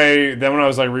 And then when I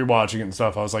was, like, rewatching it and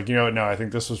stuff, I was like, you know what? No, I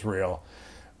think this was real.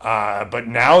 But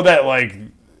now that, like...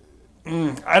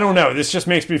 I don't know. This just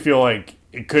makes me feel like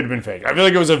it could have been fake. I feel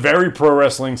like it was a very pro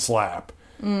wrestling slap.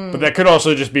 But that could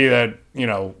also just be that,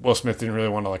 Will Smith didn't really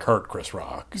want to, like, hurt Chris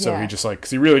Rock. So he just, like...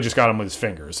 Because he really just got him with his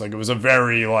fingers. Like, it was a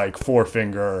very, like,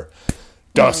 four-finger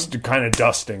kind of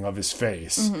dusting of his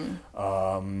face.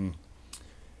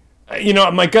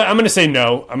 My gut, I'm going to say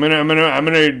no. I'm going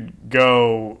to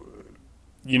go,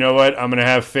 you know what? I'm going to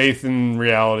have faith in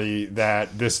reality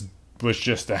that this was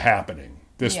just a happening.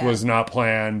 This was not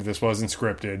planned. This wasn't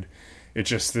scripted.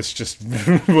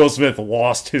 Will Smith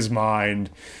lost his mind.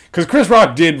 Because Chris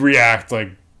Rock did react,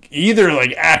 like, either,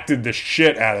 like, acted the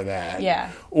shit out of that.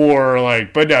 Yeah. Or,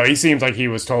 like, but no, he seems like he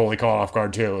was totally caught off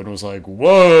guard, too. And was like,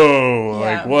 whoa,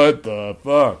 like, what the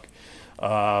fuck?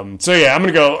 I'm going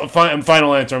to go,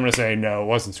 final answer, I'm going to say no, it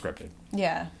wasn't scripted.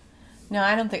 Yeah. No,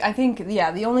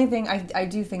 the only thing, I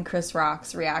do think Chris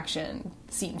Rock's reaction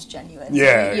seems genuine.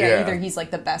 Yeah. Either he's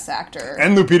like the best actor.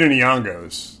 And Lupita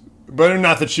Nyong'o's. But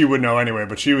not that she would know anyway,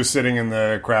 but she was sitting in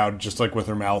the crowd just like with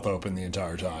her mouth open the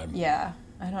entire time. Yeah.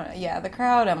 I don't know. Yeah, the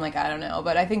crowd, I'm like, I don't know.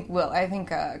 But I think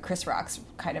Chris Rock's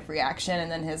kind of reaction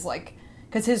and then his like,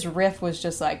 because his riff was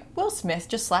just like, Will Smith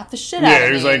just slapped the shit out of me. Yeah,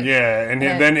 he was like,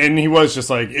 and he was just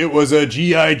like, it was a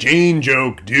G.I. Jane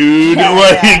joke, dude. He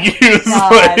was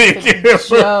the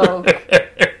joke.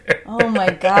 Oh my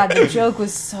god, the joke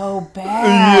was so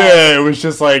bad. Yeah, it was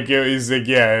just like,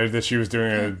 that she was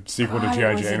doing a sequel to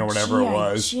G.I. Jane or whatever it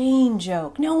was. G.I. Jane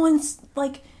joke. No one's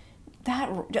like...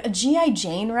 a G.I.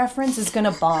 Jane reference is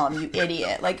gonna bomb, you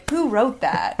idiot. Like, who wrote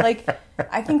that? Like,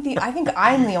 I think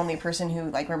I'm the only person who,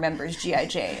 like, remembers G.I.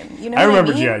 Jane. You know what I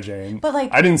remember mean? G.I. Jane. But,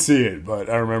 like... I didn't see it, but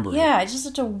I remember it. Yeah, it's just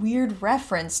such a weird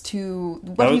reference to...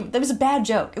 that was a bad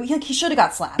joke. He should have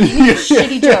got slapped. You made a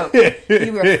shitty joke.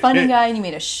 You were a funny guy and you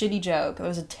made a shitty joke. It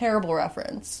was a terrible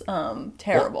reference.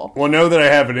 Terrible. Well, know that I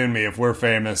have it in me. If we're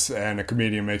famous and a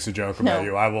comedian makes a joke about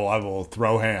you, I will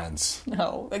throw hands.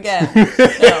 No, again.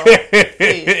 No.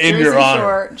 in your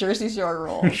honor. Jersey Shore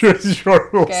rules. Jersey Shore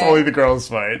rules. Okay. Only the girls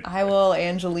fight. I will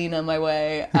Angelina my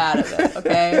way out of it.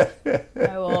 Okay,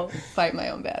 I will fight my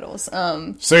own battles.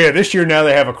 So yeah, this year now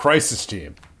they have a crisis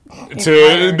team.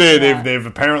 So they've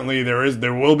apparently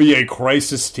there will be a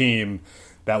crisis team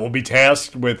that will be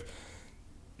tasked with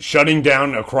shutting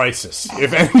down a crisis.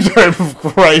 If any type of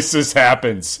crisis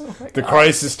happens, the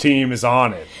crisis team is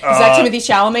on it. Is that Timothée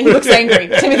Chalamet? He looks angry.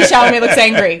 Timothée Chalamet looks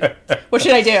angry. What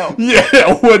should I do? Yeah,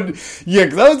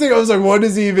 because I was like, what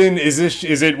is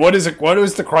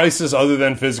the crisis other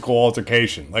than physical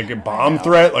altercation? Like a bomb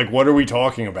threat? Like, what are we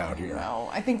talking about here? No,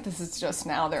 I think this is just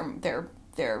now they're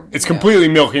it's completely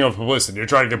milking of publicity. You're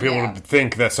trying to get people to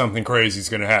think that something crazy is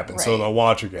going to happen, so they'll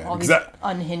watch again. All these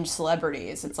unhinged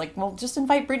celebrities. It's like, well, just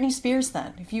invite Britney Spears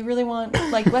then. If you really want,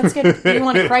 like, you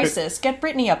want a crisis, get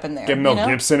Britney up in there. Get Mel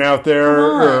Gibson out there,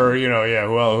 or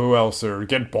who else? Or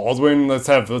get Baldwin. Let's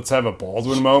have a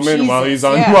Baldwin moment while he's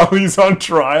on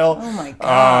trial. Oh my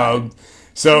god.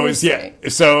 So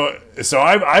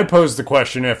I posed the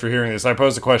question after hearing this. I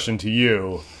posed the question to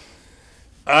you.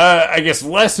 I guess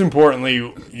less importantly,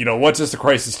 what does the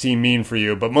crisis team mean for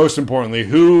you? But most importantly,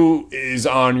 who is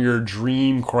on your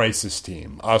dream crisis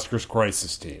team? Oscars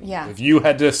crisis team. Yeah. If you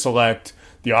had to select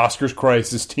the Oscars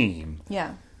crisis team.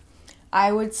 Yeah.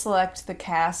 I would select the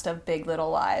cast of Big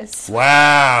Little Lies.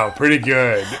 Wow, pretty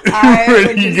good.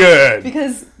 Pretty good.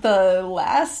 Because the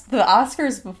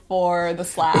Oscars before the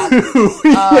slap,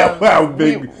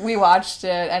 we watched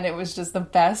it, and it was just the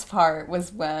best part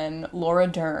was when Laura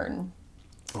Dern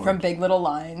from Big Little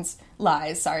Lies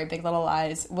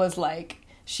was like,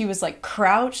 she was like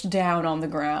crouched down on the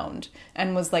ground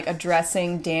and was like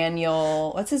addressing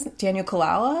Daniel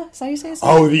Kaluuya? Is that how you say his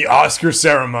name? Oh, the Oscar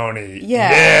ceremony.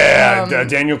 Yeah. Yeah,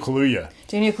 Daniel Kaluuya.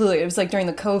 It was like during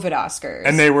the COVID Oscars.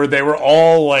 And they were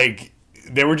all like,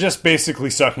 they were just basically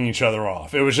sucking each other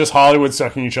off. It was just Hollywood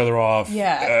sucking each other off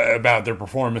about their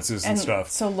performances and stuff.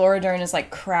 So Laura Dern is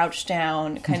like crouched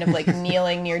down, kind of like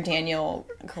kneeling near Daniel.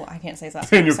 I can't say his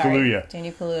last name. Kaluuya.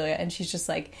 Daniel Kaluuya. And she's just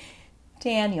like,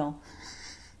 Daniel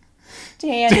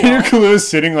Kaluuya is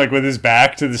sitting like with his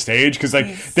back to the stage because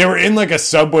like they were in like a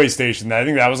subway station. I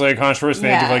think that was like a controversy. They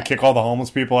had to like kick all the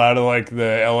homeless people out of like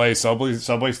the LA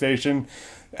subway station.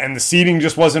 And the seating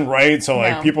just wasn't right, so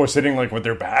like people were sitting like with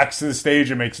their backs to the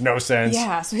stage. It makes no sense.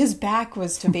 Yeah, so his back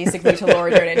was to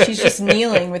Laura Dern, and she's just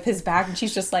kneeling with his back, and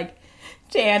she's just like,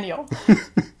 Daniel.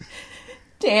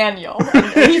 And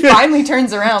he finally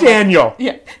turns around. Daniel.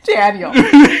 Daniel.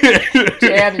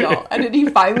 And then he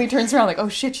finally turns around like, oh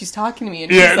shit, she's talking to me.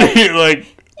 And she's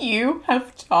like, you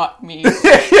have taught me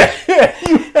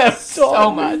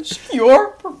so much.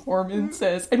 Your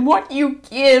performances and what you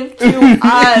give to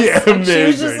us. And she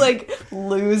was just like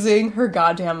losing her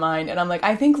goddamn mind. And I'm like,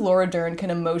 I think Laura Dern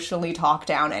can emotionally talk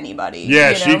down anybody.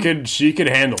 Yeah, she could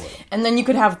handle it. And then you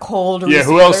could have cold Reese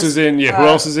who else is in? Yeah, who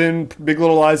else is in Big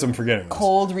Little Lies? I'm forgetting.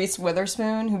 Cold Reese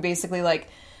Witherspoon, who basically like.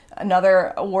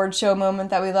 Another award show moment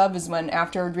that we love is when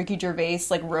after Ricky Gervais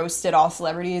like roasted all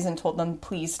celebrities and told them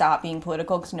please stop being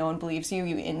political because no one believes you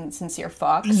insincere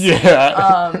fucks.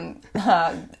 Yeah.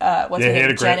 What's her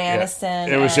name? Jen Aniston.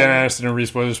 It was Jen Aniston and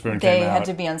Reese Witherspoon. They had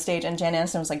to be on stage, and Jen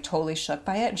Aniston was like totally shook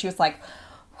by it, and she was like,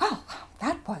 "Wow,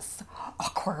 that was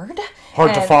awkward.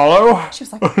 Hard to follow." She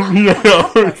was like, wow,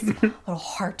 that was a little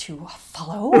hard to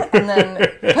follow. And then,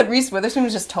 but Reese Witherspoon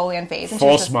was just totally unfazed.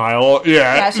 Full smile.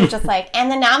 Yeah. Yeah, she was just like,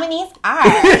 and the nominees are.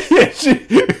 She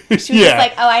was just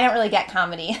like, oh, I don't really get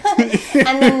comedy.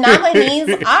 And the nominees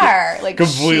are. Like,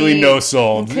 completely no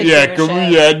soul. Yeah,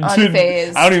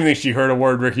 unfazed. I don't even think she heard a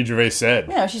word Ricky Gervais said.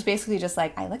 No, she's basically just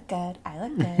like, I look good.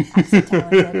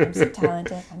 I'm so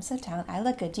talented. I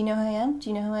look good. Do you know who I am? Do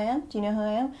you know who I am? Do you know who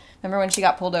I am? Remember when she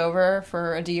got pulled over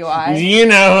for a DUI? Do you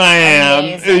know who I am?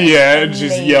 Amazing. Yeah, and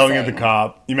she's yelling at the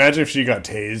cop. Imagine if she got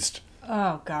tased.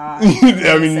 Oh, God.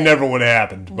 I mean, never would have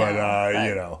happened, but,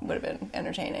 would have been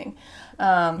entertaining.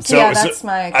 That's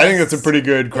my... I think that's a pretty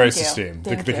good crisis team.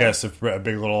 The cast of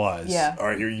Big Little Lies. Yeah. All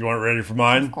right, you want ready for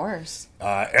mine? Of course.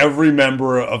 Every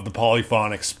member of the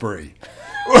polyphonic spree.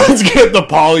 Let's get the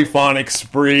polyphonic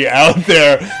spree out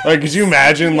there. Like, could you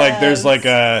imagine, like, there's like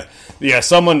a... Yeah,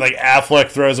 someone like Affleck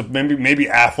throws a... Maybe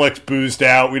Affleck's boozed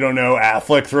out. We don't know.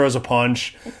 Affleck throws a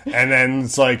punch. And then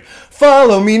it's like,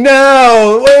 follow me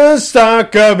now. Let's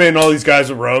start coming. All these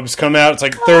guys with robes come out. It's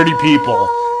like 30 people.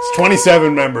 It's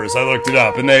 27 members. I looked it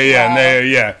up. And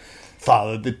they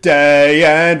follow the day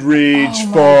and reach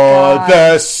for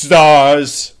the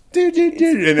stars. And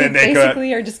then they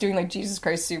basically are just doing like Jesus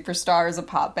Christ Superstar as a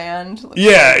pop band.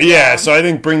 Yeah. So I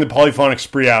think bring the polyphonic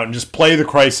spree out and just play the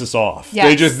crisis off.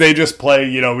 Yes. They just play,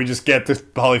 we just get the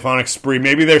polyphonic spree.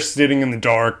 Maybe they're sitting in the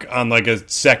dark on like a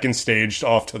second stage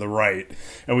off to the right,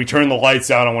 and we turn the lights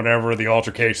out on whatever the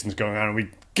altercation's going on, and we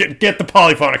get the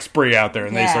polyphonic spree out there,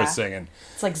 and they start singing.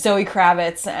 It's like Zoe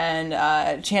Kravitz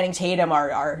and Channing Tatum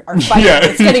are fighting.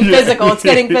 It's getting physical. It's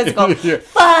getting physical.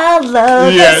 Follow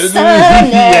the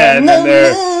sun and the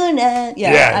moon.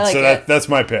 I like it. That's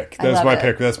my pick. That's my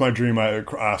pick. That's my dream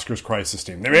Oscars crisis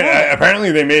team.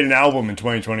 Apparently they made an album in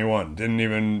 2021. Didn't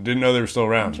know they were still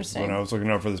around when I was looking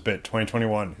up for this bit.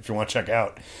 2021. If you want to check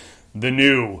out the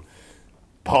new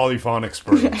polyphonic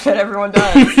spree. I bet everyone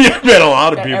does. I bet a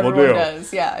lot of people do.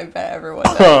 Does. Yeah, I bet everyone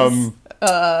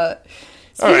does.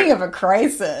 Speaking of a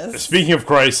crisis. Speaking of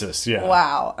crisis, yeah.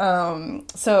 Wow.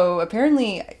 So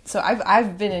apparently,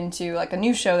 I've been into like a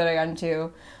new show that I got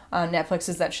into on Netflix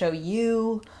is that show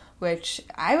You, which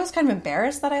I was kind of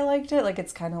embarrassed that I liked it. Like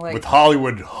it's kind of like with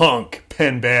Hollywood hunk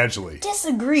Penn Badgley.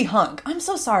 Disagree, hunk. I'm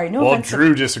so sorry. No well, offense.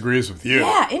 Drew disagrees with you.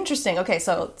 Yeah, interesting. Okay,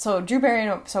 so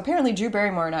apparently Drew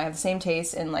Barrymore and I have the same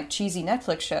taste in like cheesy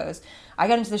Netflix shows. I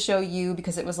got into the show You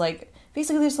because it was like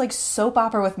basically this like soap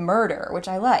opera with murder, which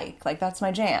I like. Like that's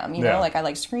my jam. You know, like I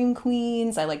like Scream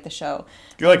Queens. I like the show.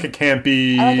 You like a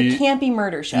campy. I like a campy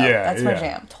murder show. Yeah, that's my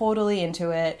jam. Totally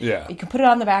into it. Yeah. You can put it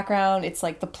on the background. It's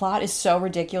like the plot is so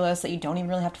ridiculous that you don't even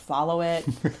really have to follow it.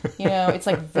 It's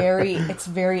like very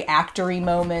actory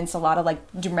moments. A lot of like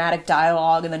dramatic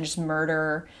dialogue and then just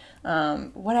murder.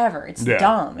 Whatever. It's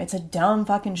dumb. It's a dumb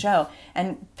fucking show.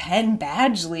 And Penn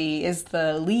Badgley is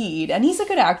the lead, and he's a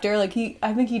good actor. Like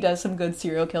I think he does some good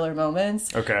serial killer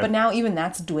moments. Okay. But now even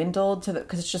that's dwindled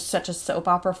because it's just such a soap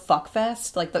opera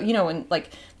fuckfest. Like in like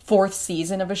fourth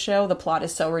season of a show, the plot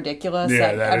is so ridiculous.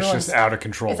 that it's just out of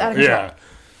control. It's out of control. Yeah.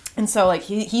 And so, like,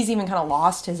 he's even kind of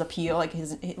lost his appeal. Like,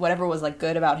 his whatever was, like,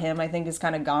 good about him, I think, is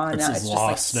kind of gone now. It's just,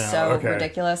 like, so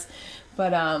ridiculous.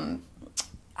 But,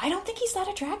 I don't think he's that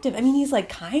attractive. I mean, he's, like,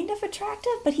 kind of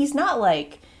attractive, but he's not,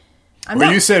 like...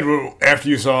 You said after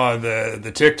you saw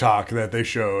the TikTok that they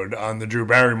showed on the Drew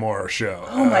Barrymore show.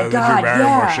 Oh, my God, the Drew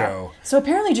Barrymore show. So,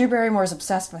 apparently, Drew Barrymore is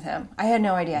obsessed with him. I had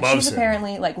no idea. She's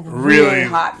apparently, like, really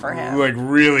hot for him. Like,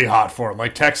 really hot for him.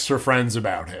 Like, texts her friends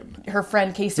about him. Her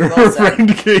friend Casey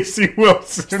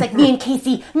Wilson. She's like, me and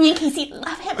Casey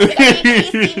love him. Oh, my God,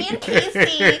 me and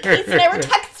Casey. Casey and I were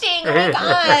texting. Oh, my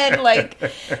God. Like,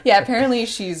 yeah, apparently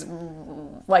she's...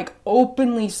 like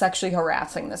openly sexually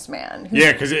harassing this man.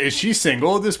 Yeah, because is she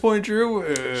single at this point, Drew?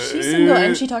 She's single,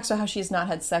 and she talks about how she's not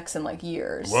had sex in like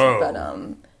years. Whoa. But I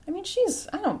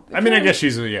mean, I guess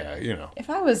she's If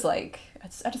I was like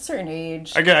at a certain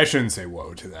age, I shouldn't say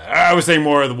whoa to that. I was saying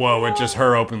more of the whoa at just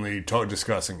her openly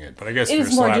discussing it. But I guess it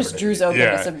is more just Drew's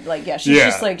openness. She's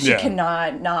just like she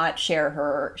cannot not share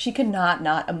her. She cannot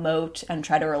not emote and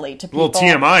try to relate to people. A little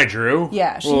TMI, Drew.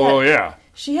 Yeah.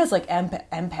 She has, like,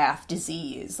 empath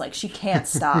disease. Like, she can't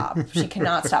stop. She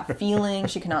cannot stop feeling.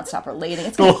 She cannot stop relating.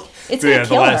 It's going to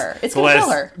kill her. It's going to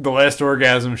kill her. The last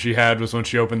orgasm she had was when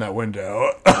she opened that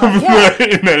window in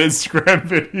that Instagram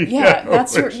video. Yeah,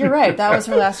 you're right. That was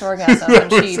her last orgasm. When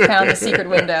she found the secret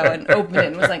window and opened it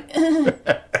and was like,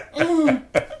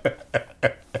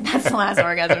 That's the last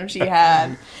orgasm she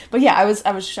had. But yeah, I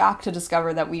was shocked to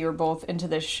discover that we were both into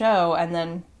this show, and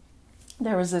then...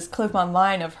 there was this clip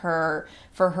online of her,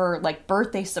 for her, like,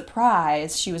 birthday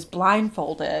surprise, she was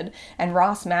blindfolded, and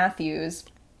Ross Matthews,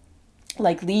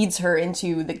 like, leads her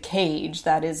into the cage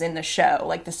that is in the show,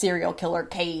 like, the serial killer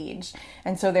cage.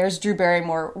 And so there's Drew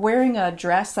Barrymore wearing a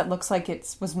dress that looks like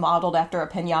it was modeled after a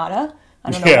piñata. I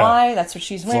don't know why. That's what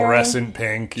she's wearing. Fluorescent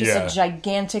pink, Just a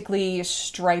gigantically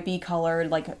stripy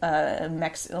colored, like,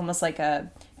 almost like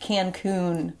a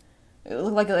Cancun... it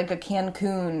looked like a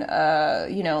Cancun,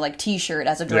 like T-shirt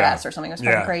as a dress or something. It was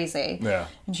kind of crazy. Yeah.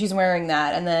 And she's wearing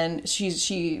that, and then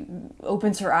she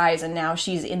opens her eyes, and now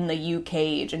she's in the U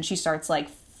cage, and she starts like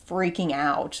freaking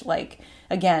out. Like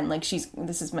again, like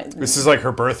this is like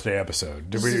her birthday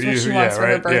episode. This is what she wants for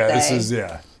her birthday. Yeah, this is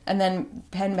And then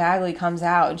Penn Badgley comes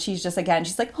out, and she's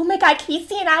like, oh my God,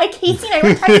 Casey and I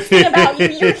were texting about you.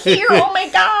 You're here. Oh my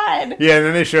God. Yeah, and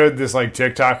then they showed this like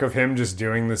TikTok of him just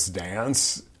doing this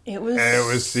dance. It was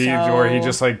where he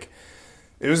just like,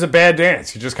 it was a bad dance.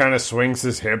 He just kind of swings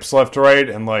his hips left to right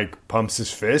and like pumps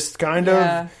his fist kind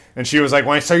of. And she was like,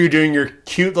 when I saw you doing your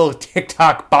cute little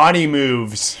TikTok body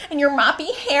moves. And your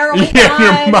moppy hair, oh my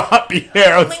God. Your moppy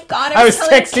hair. Oh my God, I was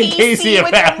texting Casey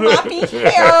about your moppy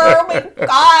hair, oh my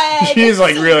God. She's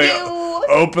like really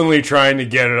openly trying to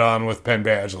get it on with Penn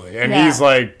Badgley. And he's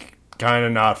like kind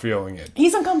of not feeling it.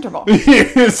 He's uncomfortable. He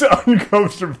is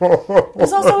uncomfortable.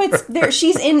 There's also it's there.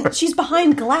 She's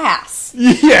behind glass.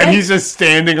 Yeah, and he's just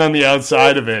standing on the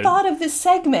outside of it. Thought of this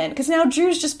segment because now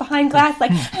Drew's just behind glass,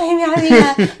 like I'm having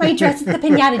my dress is the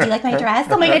pinata. Do you like my dress?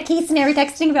 Oh my god, Keith's never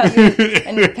texting about you.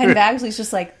 And Penn Badgley's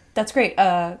just like, that's great.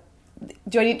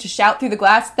 Do I need to shout through the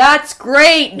glass? That's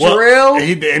great, Drew. Well,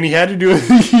 and he had to do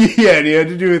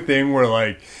a thing where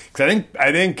like, because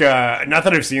I think not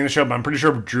that I've seen the show, but I'm pretty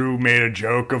sure Drew made a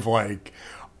joke of like,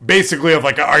 basically of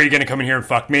like, are you gonna come in here and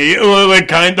fuck me? Like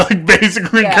kind of like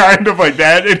kind of like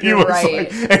that. And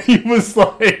he was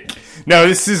like, no,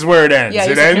 this is where it ends. Yeah,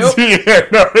 it ends here.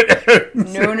 No, it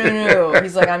ends. No.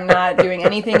 He's like, I'm not doing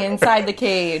anything inside the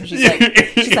cage.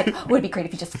 She's like, oh, it'd be great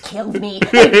if he just killed me.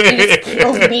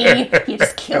 He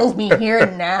just killed me here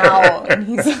and now. And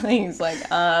he's like,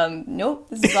 nope,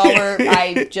 this is all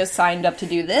I just signed up to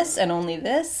do this and only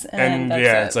this. And that's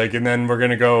it. It's like, and then we're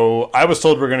going to go, I was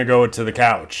told we're going to go to the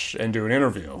couch and do an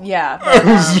interview. Yeah.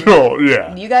 But, so,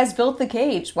 yeah. You guys built the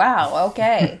cage. Wow.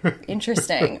 Okay.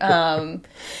 Interesting.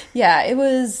 Yeah, it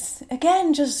was,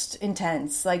 again, just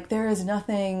intense. Like, there is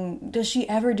nothing... Does she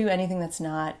ever do anything that's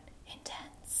not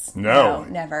intense? No.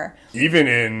 Never.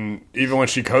 Even when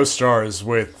she co-stars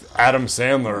with Adam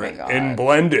Sandler in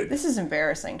Blended. This is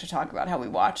embarrassing to talk about how we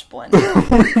watched Blended.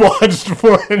 We watched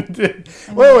Blended.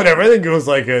 Well, whatever. I think it was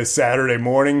like a Saturday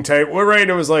morning type. Well, right,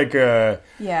 it was like a...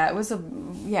 it was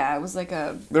like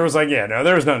a... There was like,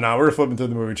 there was no, we were flipping through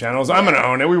the movie channels. I'm going to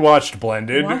own it. We watched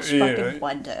Blended. Fucking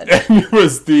Blended. And it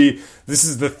was this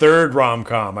is the third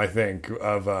rom-com, I think,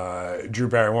 of Drew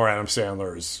Barrymore and Adam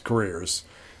Sandler's careers.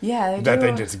 Yeah,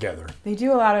 they did together. They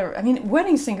do a lot of... I mean,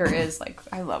 Wedding Singer is, like...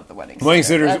 I love The Wedding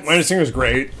Singer. Wedding Singer's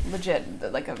great.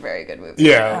 Legit, like a very good movie.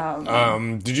 Yeah.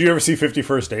 Did you ever see 50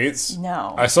 First Dates?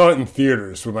 No. I saw it in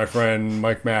theaters with my friend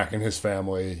Mike Mack and his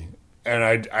family. And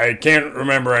I can't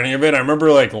remember any of it. I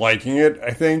remember, like, liking it, I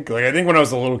think. Like, I think when I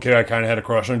was a little kid, I kind of had a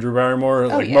crush on Drew Barrymore.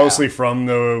 Mostly from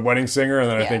The Wedding Singer.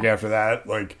 And then I think after that,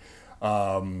 like...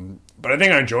 but I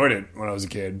think I enjoyed it when I was a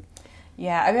kid.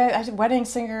 Yeah, I mean, Wedding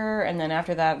Singer, and then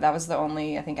after that was the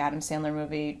only, I think, Adam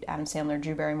Sandler,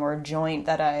 Drew Barrymore joint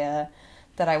that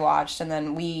I watched, and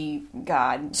then we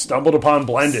stumbled upon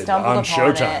Blended on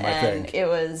Showtime, I think. It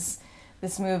was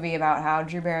this movie about how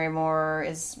Drew Barrymore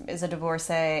is a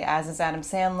divorcee, as is Adam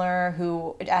Sandler,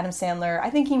 I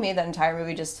think he made that entire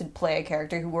movie just to play a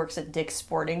character who works at Dick's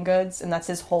Sporting Goods, and that's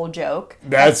his whole joke.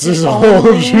 That's his whole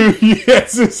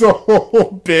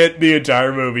bit, the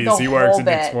entire movie, is he works at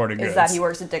Dick's Sporting Goods. Is that he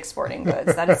works at Dick's Sporting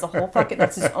Goods. That is the whole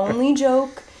that's his only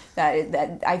joke.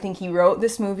 That I think he wrote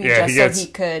this movie so he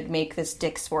could make this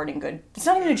Dick's Sporting Good. It's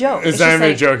not even a joke. It's not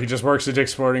even a joke. He just works at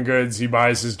Dick's Sporting Goods. He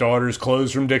buys his daughter's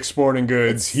clothes from Dick's Sporting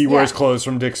Goods. He wears clothes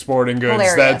from Dick's Sporting Goods.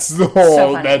 Hilarious. That's the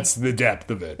whole. That's the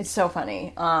depth of it. It's so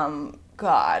funny.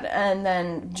 God. And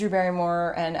then Drew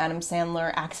Barrymore and Adam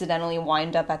Sandler accidentally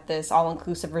wind up at this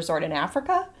all-inclusive resort in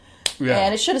Africa. Yeah.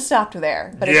 And it should have stopped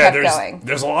there, but it kept going.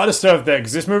 There's a lot of stuff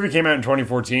because this movie came out in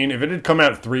 2014. If it had come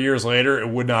out 3 years later, it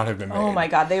would not have been made. Oh my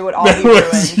god, they would all be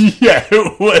ruined. Yeah,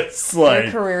 it was like...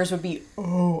 Their careers would be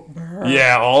over.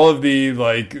 Yeah, all of the,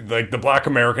 like the black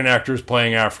American actors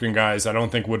playing African guys, I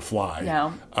don't think would fly.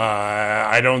 No.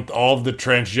 All of the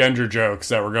transgender jokes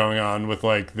that were going on with,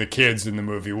 like, the kids in the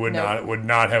movie would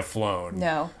not have flown.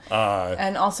 No.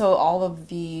 And also all of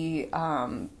the...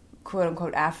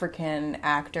 quote-unquote African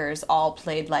actors all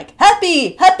played like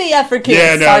happy Africans.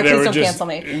 Yeah, no, sorry, they please were don't just, cancel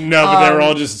me. No, but they were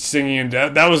all just singing and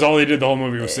that was all they did the whole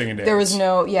movie was singing and dance. There was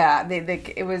no,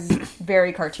 it was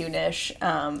very cartoonish.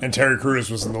 And Terry Crews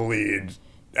was in the lead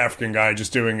African guy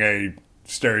just doing a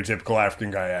stereotypical African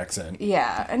guy accent.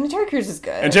 Yeah, and Terry Crews is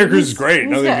good. And Terry Crews is great.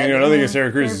 Nothing against Terry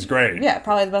Crews is great. Yeah,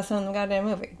 probably the best one in the goddamn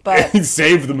movie. But he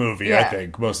saved the movie, I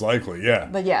think, most likely, yeah.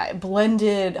 But yeah,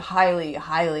 Blended, highly,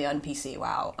 highly on PC,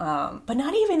 wow. But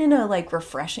not even in a, like,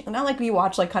 refreshing... Not like we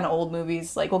watch, like, kind of old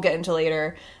movies, like, we'll get into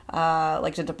later.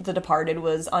 Like, The Departed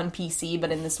was on PC,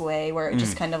 but in this way, where it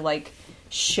just kind of, like...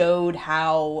 showed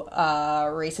how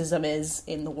racism is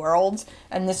in the world,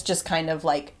 and this just kind of,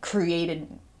 like, created...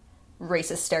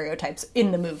 racist stereotypes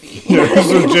in the movie. Yeah, this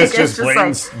was just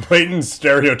blatant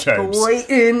stereotypes.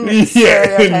 Blatant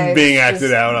stereotypes. And being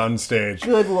acted out on stage.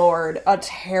 Good Lord. A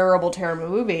terrible, terrible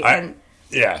movie.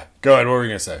 Yeah. Go ahead. What were you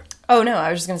going to say? Oh, no. I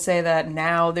was just going to say that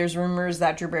now there's rumors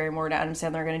that Drew Barrymore and Adam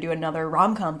Sandler are going to do another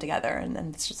rom-com together, and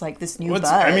then it's just like this new buzz.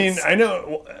 I mean, I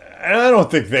know... I don't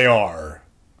think they are.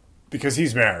 Because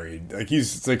he's married. Adam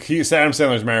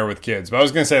Sandler's married with kids. But I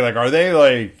was going to say, like, are they,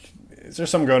 like... Is there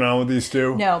something going on with these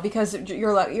two? No, because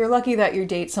you're lucky that you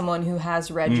date someone who has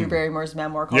read Drew Barrymore's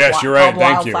memoir called, yes, you're right. called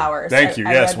Thank you. Wildflowers. Thank you.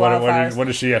 I Yes. read What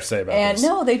does she have to say about this?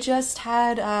 And no, they just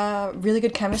had really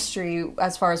good chemistry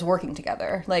as far as working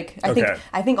together. Like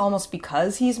I think almost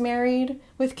because he's married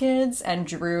with kids, and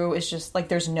Drew is just like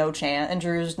there's no chance, and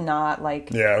Drew's not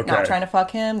like not trying to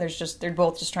fuck him. They're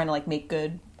both just trying to like make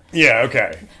good. Yeah,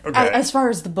 okay. As far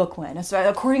as the book went,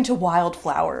 according to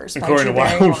Wildflowers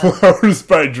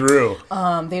by Drew.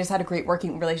 They just had a great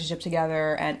working relationship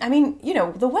together. And, I mean,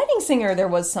 The Wedding Singer, there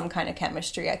was some kind of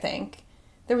chemistry, I think.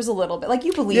 There was a little bit. Like,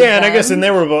 you believe them. Yeah, and I guess, and they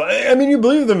were both, I mean, you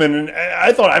believe them, and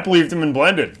I thought I believed them in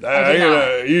Blended. I did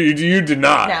not. You did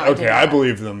not. No, okay, I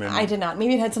believed them in... I did not.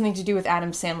 Maybe it had something to do with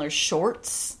Adam Sandler's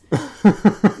shorts.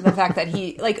 The fact that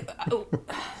he, like...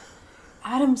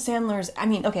 Adam Sandler's, I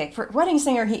mean, okay, for Wedding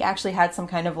Singer, he actually had some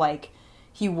kind of, like,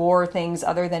 he wore things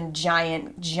other than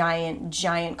giant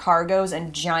cargos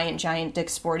and giant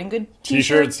Dick's Sporting Good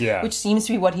t-shirts. Yeah. Which seems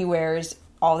to be what he wears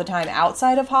all the time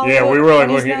outside of Hollywood. Yeah, we were, like,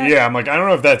 looking at, I'm like, I don't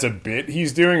know if that's a bit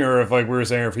he's doing, or if, like, we were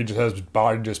saying, or if he just has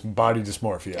body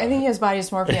dysmorphia. I think he has body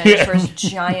dysmorphia and he wears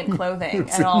giant clothing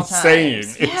at all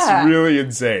times. It's really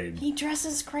insane. He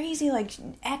dresses crazy, like,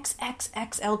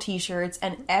 XXXL t-shirts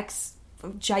and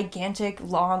gigantic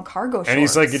long cargo shorts. And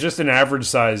he's like just an average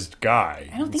sized guy.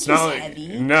 I don't think he's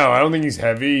heavy. No, I don't think he's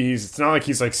heavy. It's not like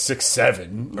he's like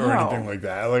 6'7" or anything like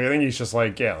that. Like I think he's just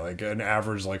like like an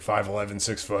average like 5'11",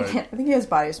 6 foot. I think he has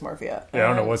body dysmorphia. Yeah, I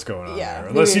don't know what's going on there.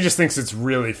 Unless he just thinks it's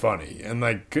really funny and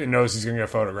like knows he's gonna get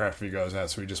photographed if he goes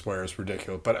out, so he just wears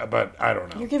ridiculous. But I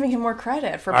don't know. You're giving him more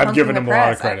credit for. I've given him a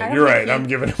lot of credit. You're right. I'm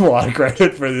giving him a lot of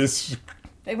credit for this.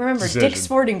 Remember, Dick's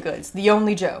Sporting Goods, the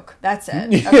only joke. That's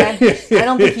it. Okay? I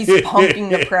don't think he's punking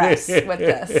the press with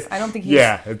this. I don't think he's...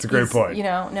 Yeah, it's a great point.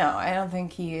 No, I don't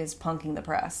think he is punking the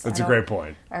press. That's a great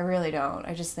point. I really don't.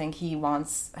 I just think he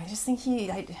wants...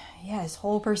 his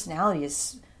whole personality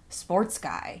is sports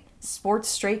guy. Sports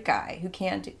straight guy who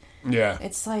can't... Yeah.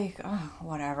 It's like,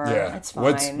 whatever. Yeah. It's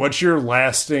fine. What's your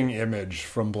lasting image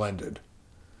from Blended?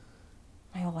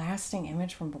 My lasting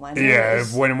image from Blended? Yeah,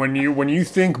 when you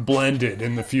think Blended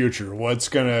in the future, what's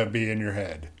gonna be in your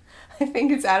head? I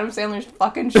think it's Adam Sandler's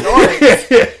fucking shorts.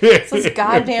 It's those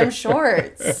goddamn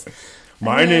shorts.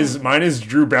 Mine is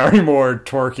Drew Barrymore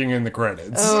twerking in the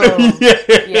credits. Oh,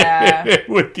 yeah.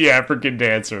 With the African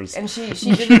dancers. And she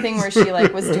did the thing where she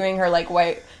like was doing her like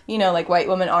white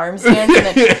woman arms dance, and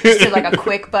then just did like a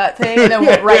quick butt thing, and then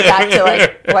went right back to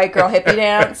like white girl hippie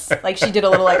dance. Like she did a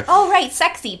little like, oh right,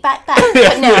 sexy, but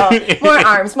no, more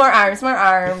arms.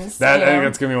 I think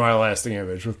that's gonna be my lasting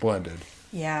image with Blended.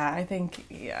 Yeah, I think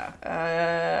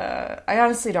I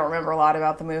honestly don't remember a lot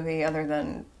about the movie other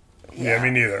than. Yeah, me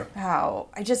neither.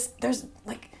 There's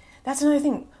like, that's another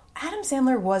thing. Adam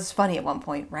Sandler was funny at one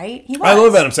point, right? He was. I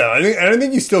love Adam Sandler. I don't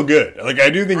think he's still good. Like, I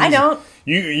do think I don't.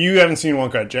 You haven't seen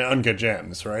Uncut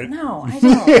Gems, right? No, I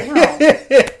don't.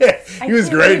 No. He was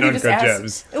great in Uncut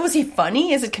Gems. Was he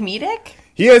funny? Is it comedic?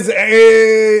 He has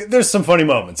there's some funny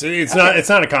moments. It's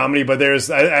not a comedy, but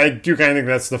I do kind of think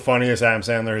that's the funniest Adam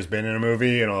Sandler has been in a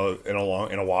movie in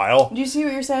a while. Do you see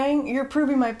what you're saying? You're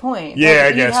proving my point. Yeah,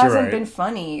 I guess you're right. He hasn't been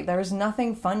funny. There's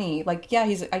nothing funny. Like, yeah,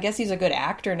 I guess he's a good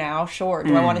actor now. Sure.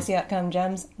 Do I want to see Uncut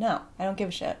Gems? No, I don't give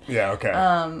a shit. Yeah, okay.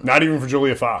 Not even for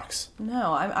Julia Fox.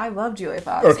 No, I love Julia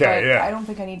Fox. Okay, yeah. I don't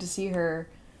think I need to see her.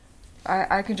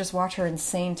 I could just watch her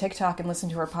insane TikTok and listen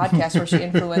to her podcast where she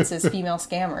influences female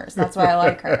scammers. That's why I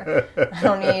like her. I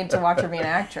don't need to watch her be an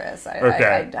actress.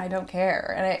 I don't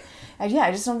care. And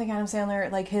I just don't think Adam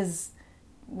Sandler, like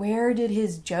where did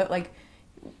his joke, like,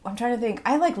 I'm trying to think.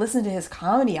 I listened to his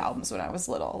comedy albums when I was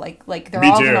little. Like they're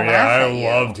all gonna laugh at you.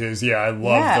 I loved his. Yeah, I loved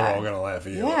They're All Gonna Laugh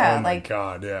at You. Yeah, oh my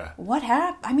god, yeah. What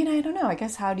happened? I mean, I don't know. I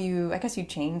guess you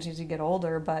change as you get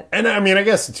older, but. And I mean, I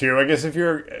guess if you're,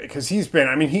 because he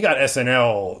got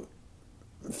SNL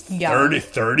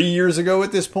 30 years ago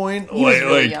at this point. He was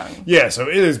really young. Yeah, so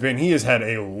he has had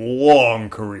a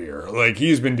long career. Like,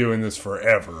 he's been doing this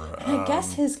forever. And I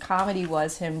guess his comedy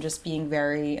was him just being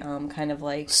very kind of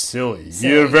like silly.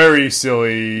 Yeah, very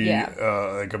silly,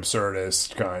 like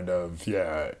absurdist kind of,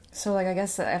 yeah. So like I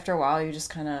guess after a while you just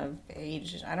kind of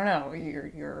age. I don't know.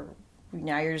 You're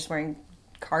just wearing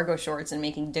cargo shorts and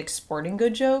making Dick's Sporting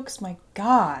Good jokes. My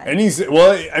God. And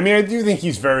I do think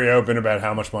he's very open about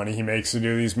how much money he makes to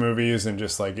do these movies, and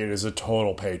just like it is a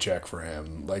total paycheck for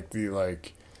him.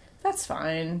 That's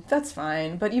fine.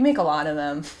 But you make a lot of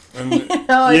them. I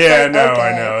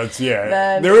know.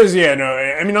 There is,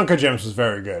 I mean, Uncut Gems was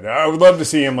very good. I would love to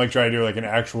see him try to do an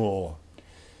actual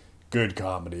good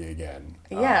comedy again.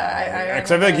 Yeah, I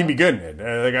feel like he'd be good in it.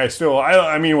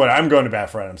 I mean, I'm going to bat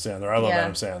for Adam Sandler. I love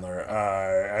Adam Sandler.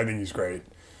 I think he's great.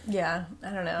 Yeah, I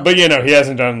don't know. But, he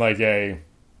hasn't done like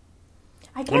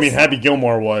Happy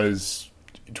Gilmore was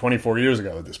 24 years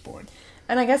ago at this point.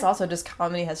 And I guess also just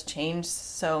comedy has changed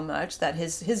so much that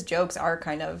his jokes are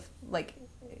kind of like,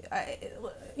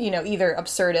 either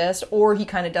absurdist, or he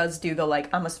kind of does do the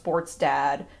like, I'm a sports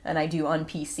dad and I do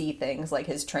un-PC things, like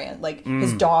his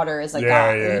his daughter is like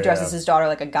guy. He dresses his daughter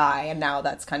like a guy, and now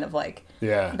that's kind of like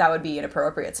that would be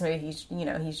inappropriate. So maybe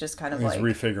he's just kind of he's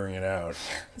refiguring it out.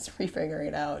 He's refiguring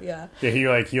it out. Yeah.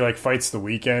 Yeah, he fights the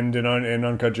Weeknd in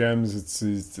Uncut Gems.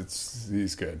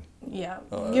 He's good. Yeah,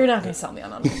 you're not going to sell me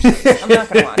on Uncut Gems. I'm not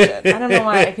going to watch it. I don't know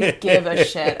why I could give a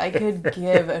shit. I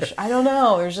don't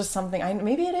know. There's just something.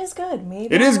 Maybe it is good.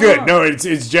 Maybe it is good. No,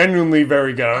 it's genuinely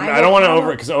very good. I don't want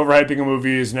to because overhyping a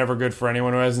movie is never good for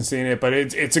anyone who hasn't seen it. But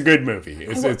it's a good movie.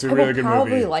 It's a really good movie. I would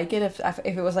probably like it if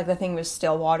it was like the thing with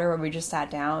Stillwater, where we just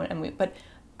sat down and but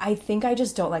I think I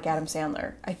just don't like Adam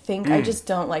Sandler. I think I just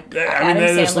don't like Adam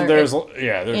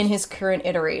Sandler in his current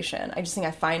iteration. I just think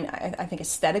I think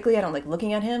aesthetically I don't like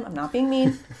looking at him. I'm not being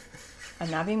mean. I'm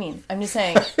just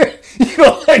saying. You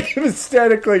don't like him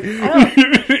aesthetically. I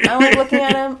don't like looking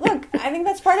at him. Look, I think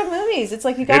that's part of movies. It's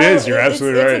like you got. It is. You're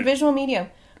absolutely right. It's a visual medium.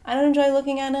 I don't enjoy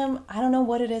looking at him. I don't know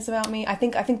what it is about me. I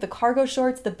think the cargo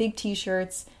shorts, the big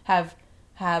T-shirts have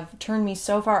turned me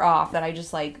so far off that I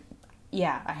just like.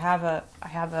 Yeah, I have a.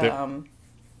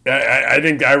 I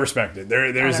think I respect it.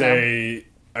 There's the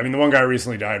one guy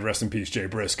recently died. Rest in peace, Jay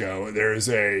Briscoe. There's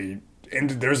a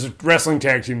wrestling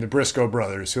tag team, the Briscoe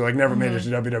Brothers, who never made it to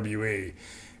WWE,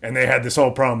 and they had this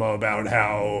whole promo about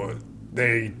how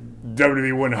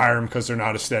WWE wouldn't hire them because they're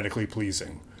not aesthetically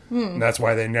pleasing. And that's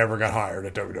why they never got hired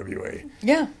at WWE.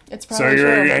 Yeah, it's probably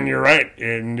true. And you're right.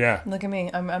 And yeah, look at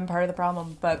me. I'm part of the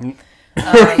problem, but.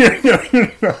 I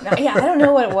don't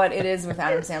know what it is with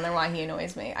Adam Sandler, why he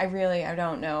annoys me. I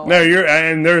don't know. No,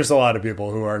 and there's a lot of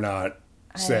people who are not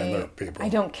Sandler people. I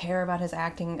don't care about his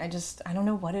acting. I don't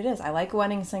know what it is. I like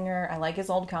Wedding Singer. I like his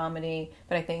old comedy,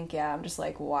 but I think I'm just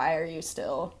like, why are you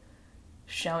still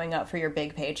showing up for your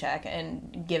big paycheck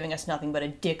and giving us nothing but a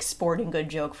Dick's Sporting Good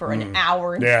joke for an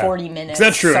hour and 40 minutes?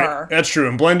 That's true. Sir. That's true.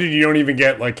 In Blended, you don't even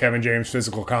get Kevin James'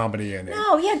 physical comedy in it.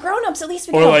 No, Grown Ups. At least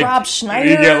we get a Rob Schneider.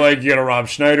 You get a Rob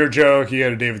Schneider joke. You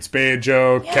get a David Spade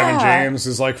joke. Yeah. Kevin James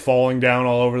is falling down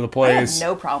all over the place. I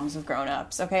have no problems with Grown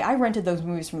Ups. Okay, I rented those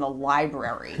movies from the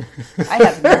library. I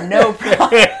have no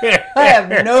problem. I have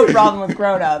no problem with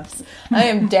Grown Ups. I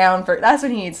am down for. That's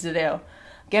what he needs to do.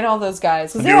 Get all those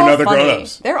guys. Because they're all funny.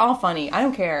 Grown-ups. They're all funny. I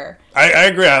don't care. I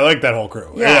agree. I like that whole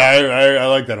crew. Yeah, I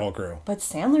like that whole crew. But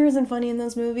Sandler isn't funny in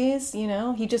those movies,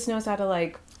 He just knows how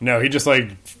to, No, he just,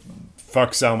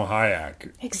 fuck Salma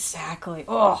Hayek. Exactly.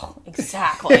 Oh,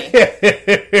 exactly.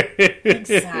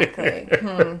 Exactly.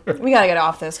 We gotta get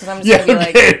off this, because I'm just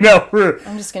gonna be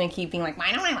I'm just gonna keep being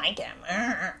why don't I like him?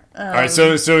 All right,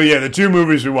 so the two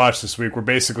movies we watched this week were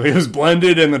it was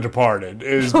Blended and The Departed.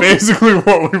 It was basically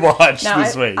what we watched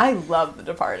this week. I love The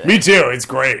Departed. Me too. It's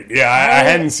great. Yeah, I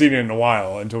hadn't seen it in a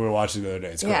while until we watched it the other day.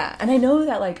 It's great. And I know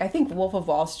that I think Wolf of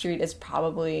Wall Street is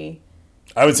probably.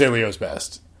 I would say Leo's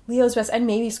best. And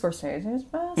maybe Scorsese's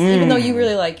best. Even though you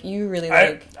really like.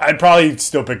 I'd probably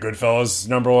still pick Goodfellas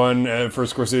number one for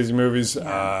Scorsese movies.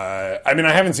 Yeah. I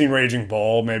haven't seen Raging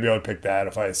Bull. Maybe I would pick that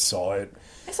if I saw it.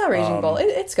 I saw Raging Bull.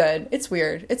 It's good. It's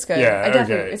weird. It's good. Yeah,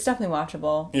 it's definitely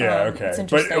watchable. Yeah, okay. It's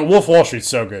interesting. But Wolf of Wall Street's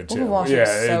so good too. Wolf of Wall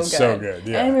Street's so good.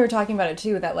 Yeah. And we were talking about it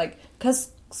too. That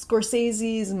because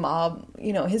Scorsese's mob,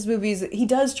 his movies, he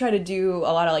does try to do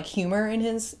a lot of humor in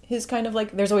his kind of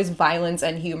there's always violence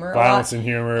and humor. And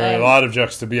humor, a lot of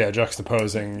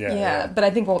juxtaposing. Yeah. But I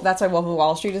think that's why Wolf of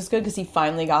Wall Street is good, because he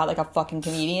finally got a fucking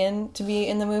comedian to be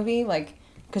in the movie.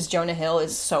 Because Jonah Hill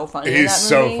is so funny in that movie. He's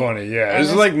so funny, yeah.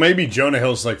 This is maybe Jonah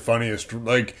Hill's funniest.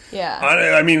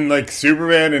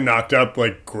 Superman and Knocked Up,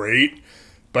 great.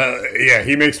 But yeah,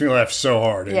 he makes me laugh so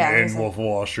hard in Wolf of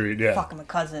Wall Street. Yeah, fuck, my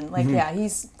cousin.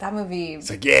 He's that movie.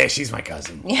 It's she's my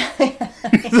cousin.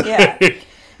 Yeah.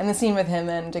 And the scene with him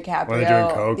and DiCaprio. When they're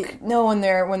doing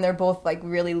coke? When they're both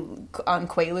really on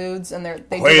Quaaludes, and they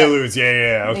Quaaludes,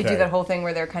 okay. They do that whole thing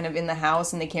where they're kind of in the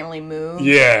house and they can't really move.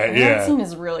 That scene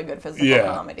is really good physical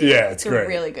comedy. Yeah, it's great.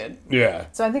 Really good. Yeah.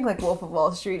 So I think Wolf of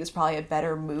Wall Street is probably a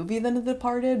better movie than The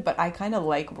Departed, but I kind of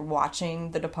like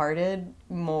watching The Departed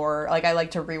more. I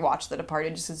like to rewatch The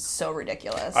Departed just because it's so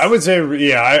ridiculous. I would say,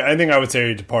 I think I would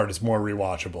say Departed is more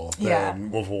rewatchable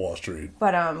than Wolf of Wall Street.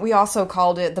 But we also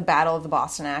called it The Battle of the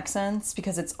Boston accents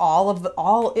because it's all of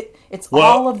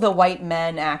the white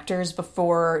men actors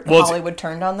before Hollywood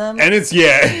turned on them. And it's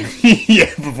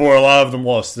before a lot of them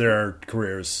lost their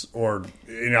careers or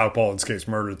in Alec Baldwin's case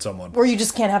murdered someone. Or you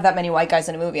just can't have that many white guys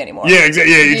in a movie anymore. Yeah,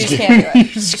 exactly. Yeah, you just can't do it.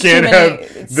 You just can't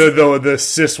have the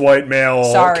cis white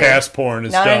male cast porn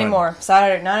is not done. anymore.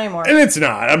 Sorry, not anymore. And it's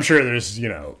not. I'm sure there's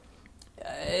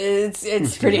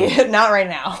it's pretty not right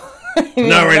now.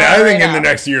 Not right now. I think in the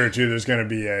next year or two, there's going to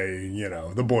be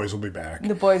the boys will be back.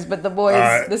 The boys,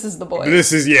 this is the boys.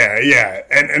 This is, yeah.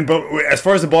 But as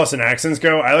far as the Boston accents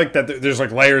go, I like that there's,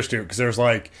 like, layers to it, because there's,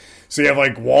 like, so you have,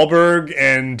 like, Wahlberg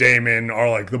and Damon are,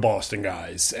 like, the Boston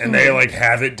guys, and they, like,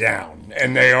 have it down,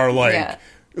 and they are,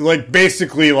 like,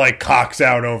 basically, like, cocks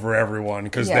out over everyone,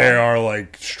 because they are,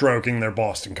 like, stroking their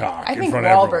Boston cock in front of everyone. I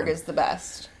think Wahlberg is the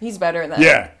best. He's better than...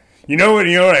 Yeah. You know what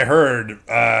I heard?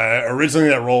 Originally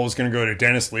that role was going to go to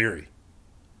Dennis Leary.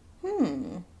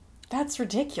 That's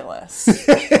ridiculous.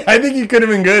 I think he could have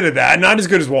been good at that. Not as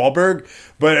good as Wahlberg,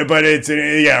 but it's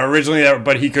originally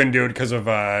but he couldn't do it because of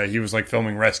he was like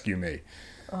filming Rescue Me.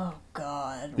 Oh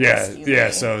God. Rescue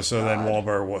Me. So then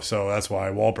Wahlberg, so that's why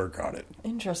Wahlberg got it.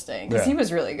 Interesting, because he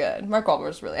was really good. Mark Wahlberg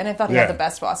was really, and I thought he had the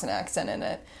best Boston accent in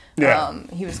it. Yeah.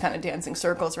 He was kind of dancing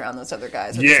circles around those other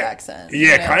guys with his accent.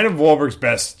 Yeah, kind of Wahlberg's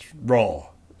best role.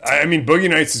 I mean, Boogie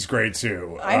Nights is great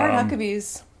too. I Heart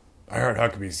Huckabees. I Heart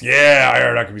Huckabees. Yeah, I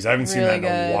Heart Huckabees. I haven't seen that in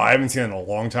a while. I haven't seen that in a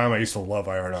long time. I used to love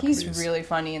I Heart Huckabees. He's really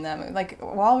funny in that movie. Like,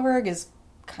 Wahlberg is...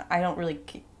 I don't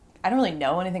really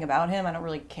know anything about him. I don't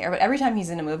really care. But every time he's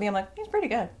in a movie, I'm like, he's pretty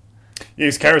good. Yeah,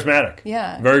 he's charismatic.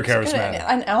 Yeah. Very charismatic.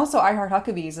 And also, I Heart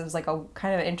Huckabees is like a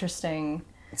kind of interesting...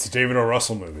 It's a David O.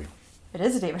 Russell movie. It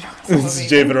is a David O. Russell movie. It's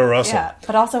David O. Russell. Yeah,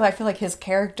 but also I feel like his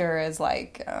character is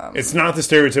like... it's not the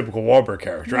stereotypical Wahlberg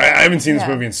character. I haven't seen this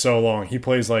movie in so long. He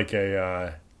plays like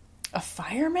a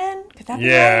fireman? Could that be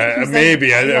right?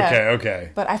 Maybe.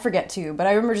 Okay. But I forget too. But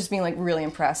I remember just being like really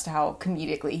impressed how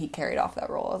comedically he carried off that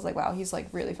role. I was like, wow, he's like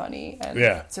really funny. And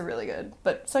it's a really good.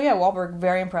 But so yeah, Wahlberg,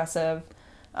 very impressive.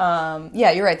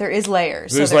 You're right. There is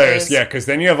layers. There's layers, because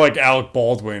then you have like Alec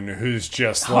Baldwin, who's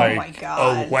just like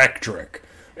electric,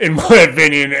 in my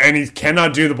opinion, and he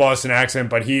cannot do the Boston accent,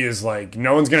 but he is like,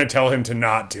 no one's going to tell him to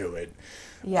not do it.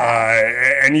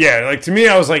 Yeah. Like to me,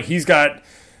 I was like, he's got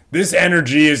this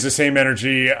energy is the same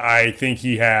energy I think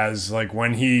he has, like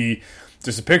when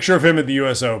there's a picture of him at the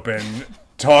U.S. Open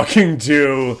talking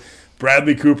to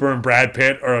Bradley Cooper and Brad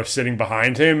Pitt are sitting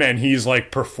behind him, and he's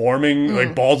like performing,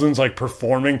 like Baldwin's like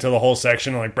performing to the whole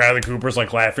section, and like Bradley Cooper's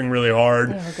like laughing really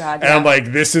hard. Oh God! And I'm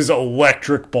like, this is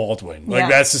electric Baldwin. Like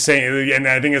that's the same, and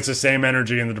I think it's the same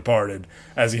energy in The Departed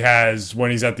as he has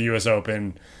when he's at the U.S.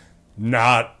 Open,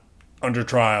 not under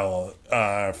trial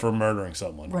for murdering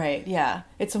someone. Right? Yeah.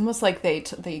 It's almost like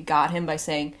they got him by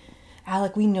saying,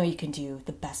 Alec, we know you can do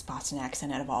the best Boston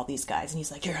accent out of all these guys. And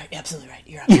he's like, you're right, absolutely right.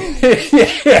 You're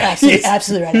absolutely right.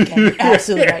 Absolutely right, I can. You're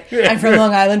absolutely right. I'm from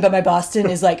Long Island, but my Boston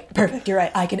is like, perfect, you're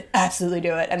right, I can absolutely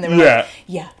do it. And they were like,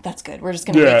 yeah, that's good. We're just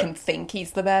going to make him think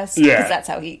he's the best. Because that's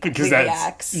how he completely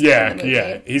acts. Yeah.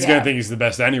 He's going to think he's the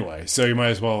best anyway. So you might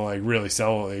as well like really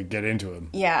get into him.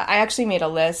 Yeah, I actually made a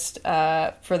list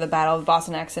for the Battle of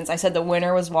Boston Accents. I said the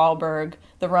winner was Wahlberg.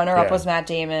 The runner-up was Matt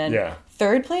Damon. Yeah.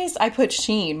 Third place, I put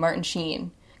Martin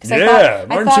Sheen.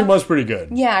 Martin Sheen was pretty good.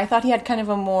 Yeah, I thought he had kind of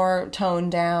a more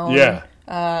toned down. Yeah.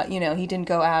 He didn't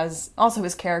go as... Also,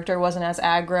 his character wasn't as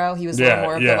aggro. He was a little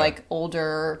more of the, like,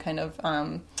 older kind of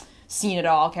seen it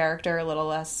all character, a little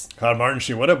less... God, Martin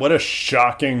Sheen, what a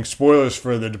shocking... Spoilers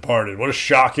for The Departed. What a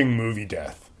shocking movie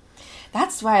death.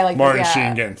 That's why I like... Martin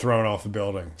Sheen getting thrown off the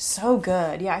building. So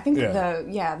good. Yeah, I think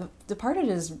The Departed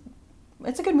is...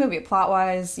 It's a good movie,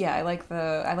 plot-wise. Yeah, I like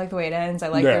the way it ends. I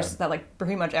like that like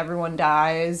pretty much everyone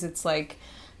dies. It's like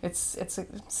it's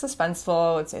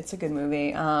suspenseful. It's a good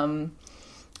movie.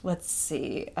 Let's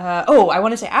see. I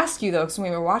wanted to ask you though, because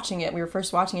when we were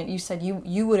first watching it, you said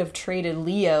you would have traded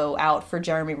Leo out for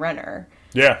Jeremy Renner.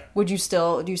 Yeah. Do you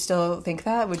still think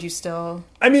that? Would you still?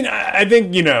 I mean, I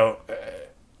think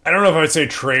I don't know if I would say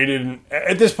traded.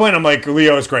 At this point, I'm like,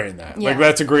 Leo is great in that. Yeah. Like,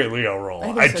 that's a great Leo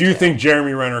role. I do think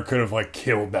Jeremy Renner could have, like,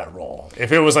 killed that role.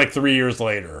 If it was, like, 3 years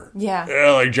later. Yeah.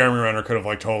 Like, Jeremy Renner could have,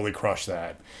 like, totally crushed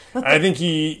that. I think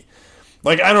he...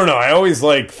 Like, I don't know. I always,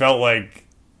 like, felt like...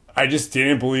 I just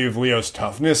didn't believe Leo's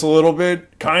toughness a little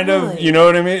bit, kind of. You know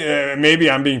what I mean? Maybe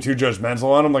I'm being too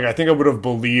judgmental on him. Like, I think I would have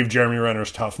believed Jeremy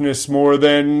Renner's toughness more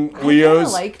than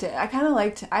Leo's. I kind of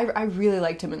liked it. I really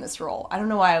liked him in this role. I don't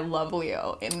know why I love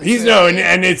Leo in this movie.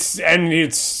 And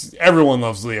it's everyone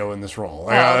loves Leo in this role.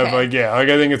 Like, I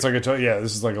think it's like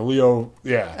this is like a Leo,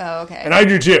 Oh, okay. And I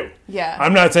do too. Yeah.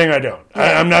 I'm not saying I don't.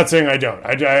 Yeah. I'm not saying I don't.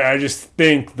 I just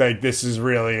think like this is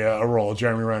really a role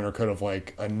Jeremy Renner could have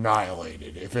like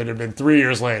annihilated if it had been 3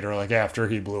 years later, like after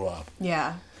he blew up.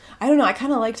 Yeah. I don't know. I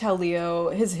kind of liked how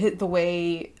Leo hit the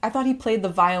way I thought he played the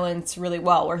violence really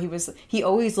well. Where he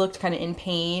always looked kind of in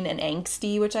pain and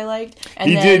angsty, which I liked. And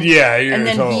he then, did, yeah. And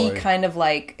then totally. he kind of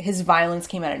like his violence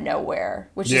came out of nowhere,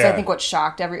 which is I think what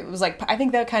shocked It was like I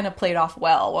think that kind of played off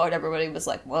well. What everybody was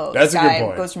like, "Whoa, that's this a good guy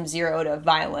point. goes from zero to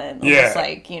violent." Almost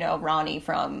like Ronnie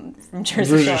from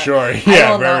Jersey Shore. I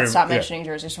will not stop mentioning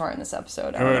Jersey Shore in this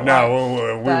episode. We will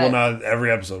not. Every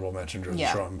episode we'll mention Jersey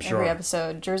Shore. I'm sure. Every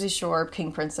episode, Jersey Shore,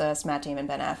 King Princess, Matt Damon,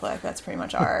 Ben Affleck. That's pretty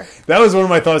much our. That was one of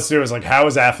my thoughts too. Was like, how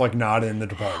is Affleck not in The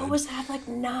Departed? How is Affleck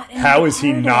not in How The is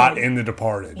he Departed? not in The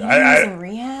Departed? He was in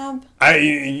rehab?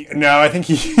 I think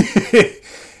he.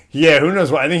 Yeah, who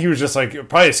knows what? I think he was just like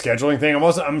probably a scheduling thing.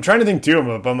 I'm trying to think too,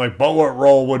 but I'm like, but what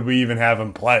role would we even have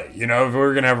him play? You know, if we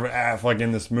were gonna have Affleck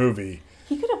in this movie.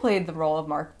 He could have played the role of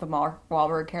the Mark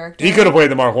Wahlberg character. He could have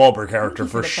played the Mark Wahlberg character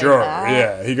for sure. That.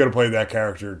 Yeah, he could have played that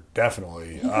character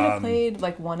definitely. He could have played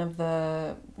like one of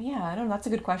the. Yeah, I don't know. That's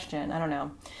a good question. I don't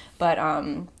know, but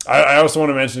I also want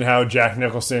to mention how Jack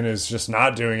Nicholson is just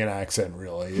not doing an accent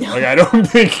really. Like I don't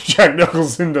think Jack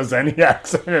Nicholson does any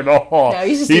accent at all. No,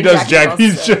 he's just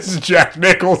He's just Jack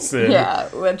Nicholson. Yeah,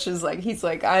 which is like he's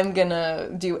like I'm gonna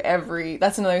do every.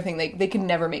 That's another thing. They could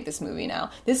never make this movie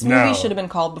now. This movie should have been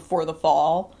called Before the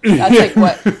Fall. That's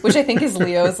like which I think is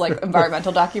Leo's like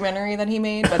environmental documentary that he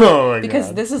made. But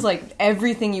because this is like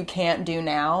everything you can't do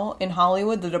now in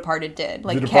Hollywood. The Departed did.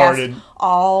 Like cast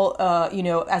all,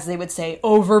 as they would say,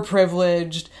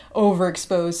 overprivileged,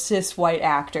 overexposed cis white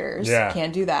actors. Yeah,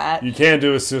 can't do that. You can't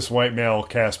do a cis white male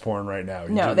cast porn right now.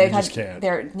 They're overexposed.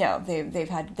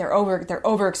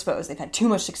 They've had too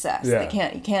much success. Yeah. You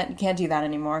can't do that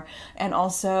anymore. And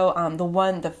also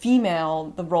the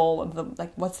female, the role of the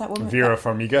what's that woman? Vera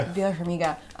Farmiga. Vera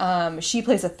Farmiga. She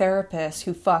plays a therapist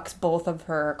who fucks both of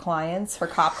her clients, her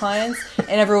cop clients,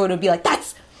 and everyone would be like,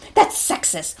 That's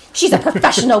sexist. She's a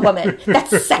professional woman.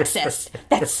 That's sexist.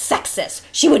 That's sexist.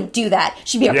 She wouldn't do that.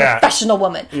 She'd be a professional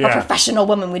woman. A professional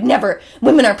woman would never.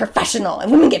 Women are professional,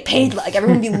 and women get paid like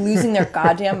everyone would be losing their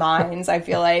goddamn minds. I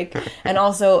feel like, and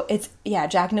also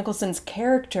Jack Nicholson's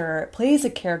character plays a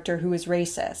character who is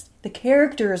racist. The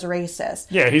character is racist.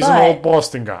 Yeah, he's an old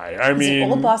Boston guy. He's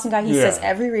an old Boston guy. He says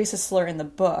every racist slur in the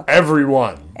book.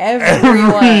 Everyone.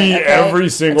 Every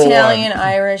single Italian, one.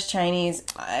 Irish, Chinese,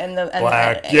 and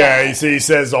Black. He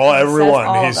says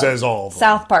everyone. He says all of them.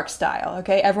 South Park style.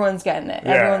 Okay, everyone's getting it.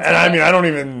 Yeah, and I don't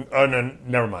even. Oh no,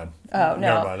 never mind. Oh no,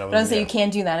 never mind. But I'm saying you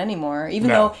can't do that anymore. Even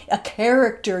though a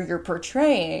character you're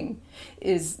portraying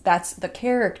that's the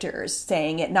characters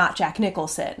saying it, not Jack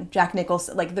Nicholson. Jack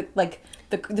Nicholson,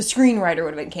 the screenwriter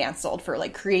would have been canceled for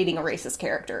like creating a racist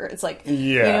character. It's like,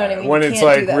 you know what I mean? When it's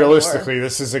like realistically,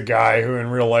 this is a guy who in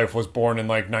real life was born in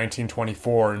like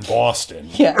 1924 in Boston.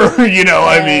 Yeah,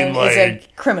 is a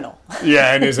criminal.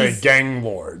 Yeah, and is a gang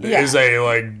lord. Yeah. Is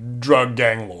a drug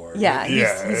gang lord. Yeah,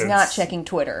 he's not checking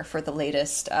Twitter for the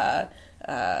latest.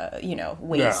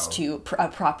 Ways to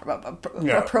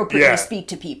appropriately speak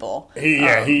to people.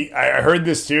 I heard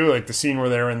this too, like the scene where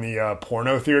they're in the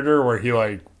porno theater where he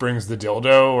like brings the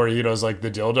dildo, or he does like the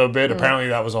dildo bit. Apparently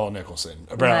that was all Nicholson.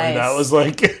 Apparently that was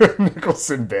like a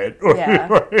Nicholson bit. Yeah.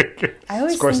 I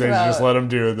always of course they just let him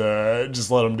do the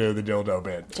dildo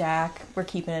bit. Jack, we're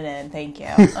keeping it in. Thank you.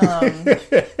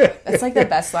 That's like the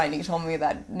best line. You told me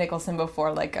that Nicholson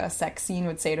before like a sex scene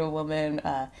would say to a woman,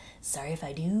 sorry if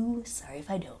I do, sorry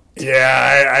if I don't.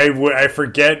 Yeah, I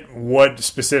forget what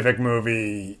specific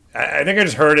movie. I think I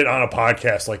just heard it on a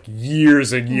podcast like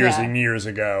years and years and years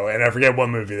ago, and I forget what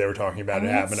movie they were talking about.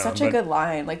 It's such a good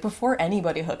line. Like before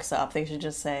anybody hooks up, they should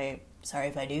just say, sorry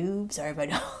if I do, sorry if I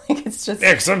don't. Like it's just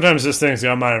sometimes this thing's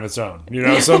got a mind of its own.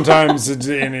 Sometimes it's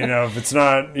if it's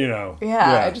not,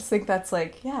 I just think that's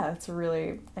like it's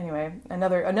really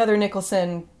another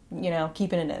Nicholson.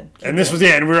 Keeping it in. And this was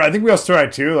and I think we also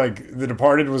tried too. Like The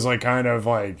Departed was like kind of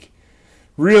like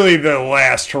really the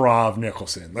last hurrah of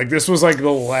Nicholson. Like this was like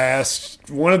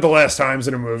one of the last times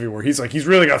in a movie where he's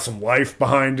really got some life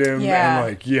behind him. Yeah.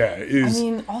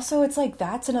 And also it's like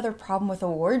that's another problem with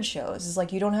award shows is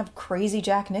like you don't have crazy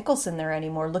Jack Nicholson there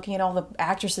anymore looking at all the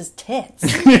actors' tits.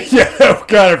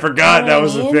 God, I forgot that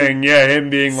was the thing. Yeah, him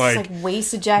being like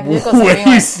wasted Jack Nicholson.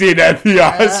 Wasted at the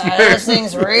Oscars. This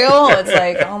thing's real. It's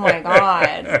like, oh my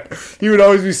God. He would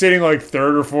always be sitting like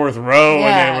third or fourth row and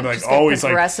then would like always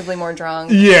progressively more drunk.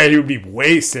 Yeah, he would be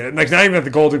wasted. Like, not even at the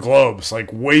Golden Globes, like,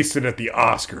 wasted at the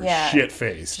Oscars. Yeah. Shit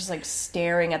face. Just, like,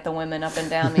 staring at the women up and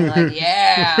down, being like,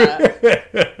 yeah,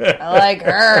 I like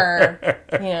her.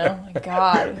 You know, my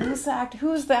God. Who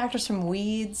was the actress from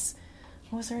Weeds?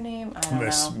 What was her name? I don't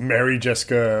know. Mary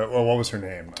Jessica... Well, what was her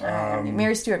name?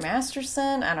 Mary Stuart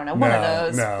Masterson? I don't know. One of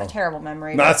those. No. A terrible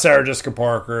memory. Not Sarah Jessica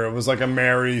Parker. It was like a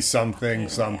Mary something. I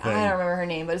don't remember her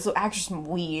name, but it's the actress from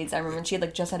Weeds. I remember when she had,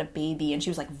 like, just had a baby, and she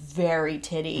was, like, very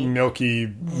titty.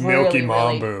 Milky really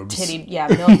mom boobs. Titty, yeah,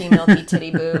 milky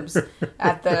titty boobs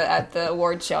at the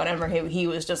award show. And I remember he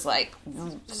was just, like,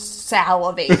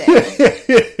 salivating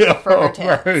for her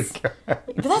tits.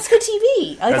 But that's good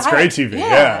TV. Like, that's great TV.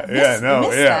 Yeah. That.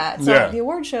 So yeah. the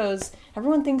award shows,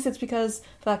 everyone thinks it's because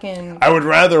fucking... I would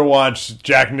rather watch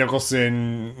Jack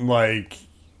Nicholson, like,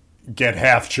 get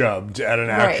half chubbed at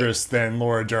an actress than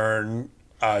Laura Dern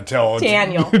tell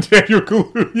Daniel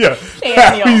Kaluuya.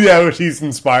 Yeah, he's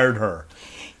inspired her.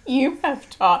 You have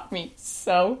taught me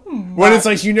so much. When it's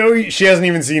like, she hasn't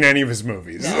even seen any of his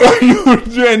movies. No.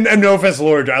 and no offense to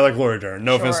Laura Dern. I like Laura Dern.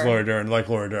 No offense to Laura Dern. I like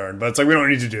Laura Dern. But it's like, we don't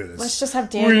need to do this. Let's just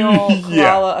have Daniel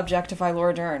Kalala objectify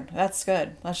Laura Dern. That's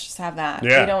good. Let's just have that.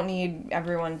 Yeah. We don't need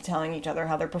everyone telling each other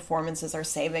how their performances are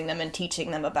saving them and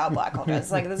teaching them about black culture. It's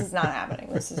like, this is not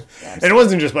happening. This is... And it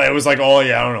wasn't just, it was like, I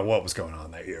don't know what was going on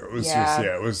that year. It was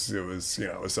just, it was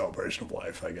a celebration of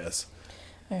life, I guess.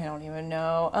 I don't even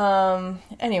know.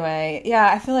 Anyway,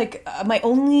 I feel like my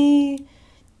only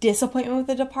disappointment with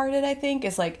The Departed, I think,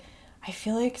 is like, I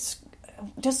feel like,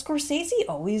 does Scorsese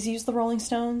always use the Rolling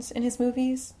Stones in his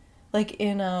movies? Like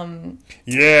in,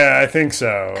 Yeah, I think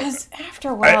so. Because after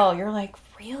a while, you're like,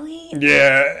 really?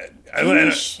 Yeah.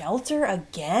 Shelter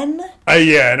again?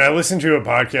 And I listened to a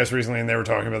podcast recently and they were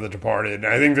talking about The Departed. And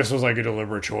I think this was like a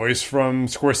deliberate choice from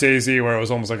Scorsese where it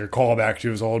was almost like a callback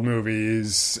to his old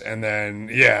movies. And then,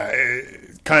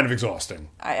 kind of exhausting.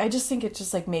 I just think it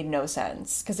just like made no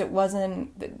sense because it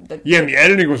wasn't... and the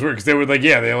editing was weird because they would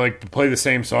they play the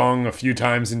same song a few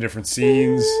times in different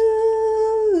scenes.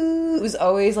 It was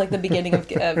always like the beginning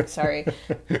of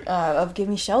of Give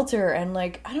Me Shelter, and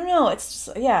like, I don't know, it's just,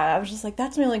 I was just like,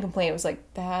 that's my only complaint. It was like,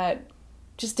 that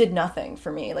just did nothing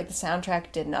for me. Like, the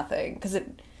soundtrack did nothing because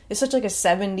it's such like a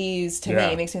 70s to me.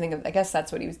 It makes me think of, I guess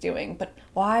that's what he was doing. But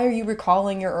why are you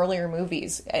recalling your earlier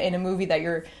movies in a movie that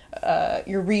you're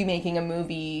remaking a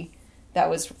movie that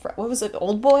was, what was it,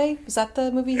 Old Boy? Was that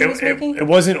the movie he was making? It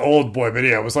wasn't Old Boy, but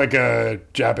it was like a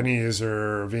Japanese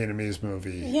or Vietnamese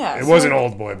movie. Yeah. It wasn't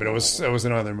Old Boy, but it was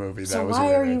another movie. So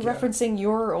why are you referencing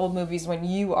your old movies when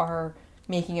you are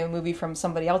making a movie from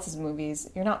somebody else's movies?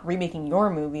 You're not remaking your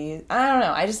movie. I don't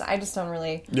know. I just don't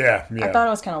really... Yeah. I thought it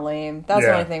was kind of lame. That was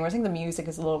the only thing. Where I think the music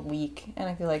is a little weak, and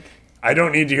I feel like... I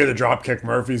don't need to hear the Dropkick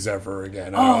Murphys ever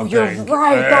again. You're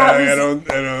right. I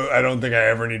don't think I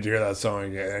ever need to hear that song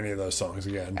again, any of those songs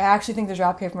again. I actually think the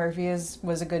Dropkick Murphys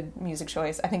was a good music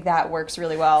choice. I think that works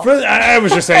really well. I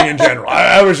was just saying in general.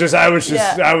 I was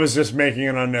just making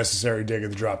an unnecessary dig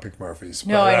at the Dropkick Murphys.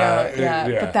 But, I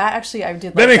know. But that actually, I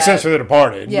did. That makes sense for The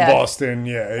Departed. Yeah. Boston.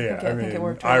 I think it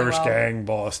worked really Irish well. gang,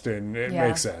 Boston. It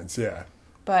makes sense. Yeah.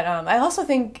 But I also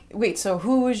think... Wait, so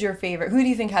who was your favorite? Who do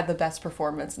you think had the best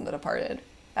performance in The Departed?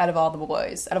 Out of all the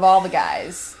boys. Out of all the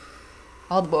guys.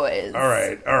 All the boys. All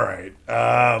right.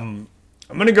 I'm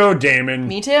going to go Damon.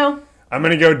 Me too. I'm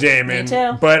going to go Damon. Me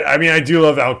too. But, I mean, I do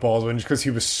love Alec Baldwin just because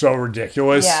he was so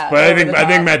ridiculous. Yeah, but I think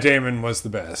Matt Damon was the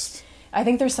best. I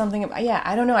think there's something...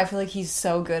 I don't know. I feel like he's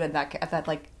so good at that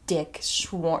like, dick,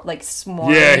 smart.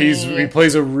 Yeah, he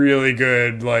plays a really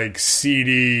good, like,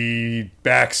 seedy,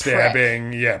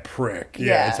 backstabbing, prick.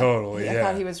 Yeah, totally. I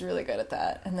thought he was really good at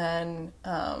that. And then,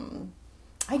 I'll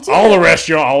arrest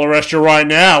you right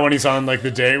now when he's on, like,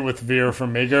 the date with Vera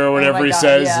Farmiga or whatever he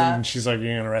says. Yeah. And she's like,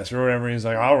 you're going to arrest her or whatever. And he's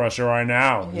like, I'll arrest you right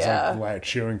now. He's like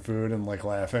chewing food and, like,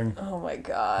 laughing. Oh, my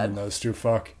God. And those two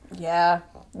fuck. Yeah.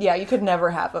 Yeah, you could never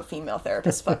have a female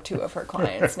therapist fuck two of her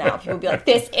clients now. People would be like,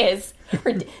 this is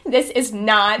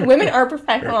not, women are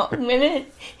professional. Women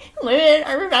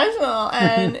are professional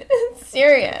and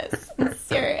serious. I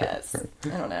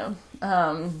don't know.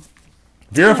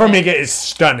 Vera Farmiga is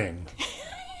stunning.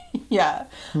 Yeah.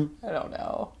 I don't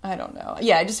know.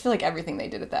 Yeah, I just feel like everything they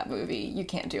did at that movie, you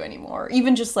can't do anymore.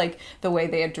 Even just like the way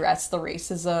they addressed the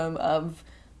racism of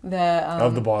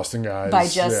the Boston guys by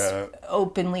just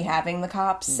openly having the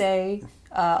cops say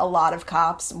a lot of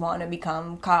cops want to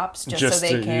become cops just so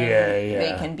they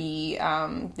can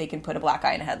they can put a black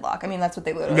guy in a headlock. I mean, that's what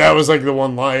they literally... That was like the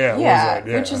one line,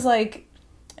 which is like...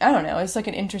 I don't know, it's like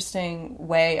an interesting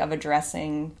way of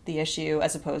addressing the issue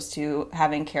as opposed to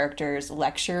having characters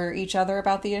lecture each other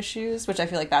about the issues, which I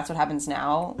feel like that's what happens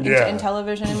now in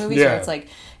television and movies, where it's like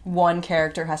one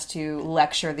character has to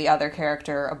lecture the other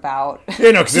character about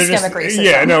systemic racism.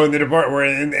 Yeah, no, in the department, where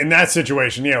in that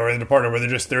situation, where in the department where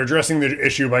they're addressing the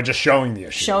issue by just showing the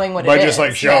issue. Showing what by it is. By just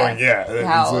like showing,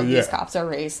 how these cops are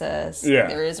racist. Yeah.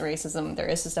 There is racism, there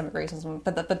is systemic racism,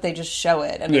 but they just show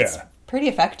it, and it's pretty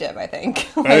effective, I think.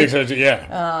 I think so too, yeah.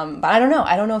 But I don't know.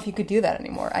 I don't know if you could do that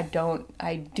anymore. I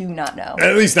do not know.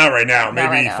 At least not right now. Maybe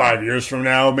right now. 5 years from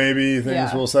now, maybe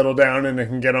things will settle down and it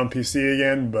can get on PC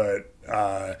again. But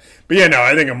yeah, no,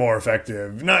 I think a more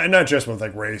effective, not just with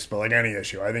like race, but like any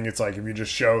issue. I think it's like if you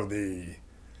just show the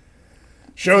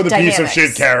piece of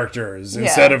shit characters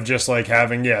instead of just like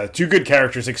having two good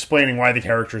characters explaining why the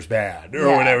character's bad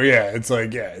or whatever. It's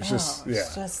like it's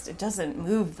just it doesn't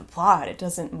move the plot. It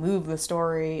doesn't move the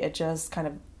story. It just kind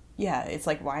of it's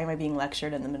like, why am I being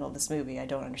lectured in the middle of this movie? I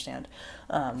don't understand.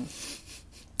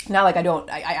 Not like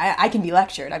I can be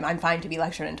lectured. I'm fine to be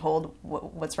lectured and told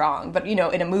what's wrong. But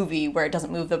in a movie where it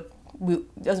doesn't move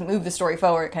the story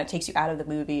forward, it kind of takes you out of the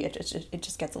movie. It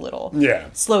just gets a little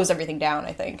slows everything down,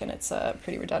 I think, and it's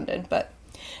pretty redundant. But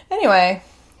anyway,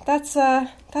 that's what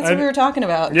we were talking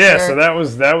about. Yeah, so that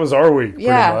was our week pretty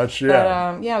much.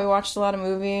 But, we watched a lot of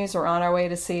movies. We're on our way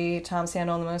to see Tom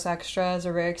Sandler and the Most Extras.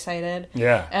 We're very excited.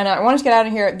 Yeah, and I wanted to get out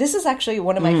of here. This is actually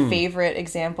one of my favorite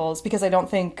examples because I don't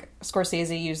think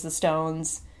Scorsese used the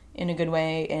Stones in a good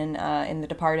way in The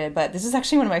Departed, but this is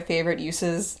actually one of my favorite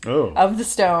uses of the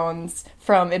Stones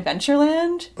from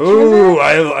Adventureland. Oh,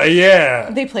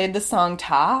 they played the song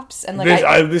Tops, and like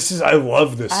I love this song. I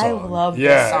love this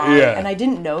song, and I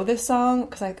didn't know this song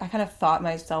because I kind of thought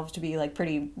myself to be like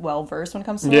pretty well versed when it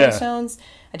comes to the Stones.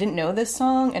 I didn't know this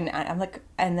song, and I'm like,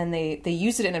 and then they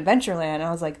used it in Adventureland, and I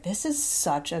was like, this is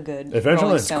such a good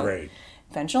Adventureland's great.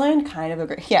 Adventureland, kind of a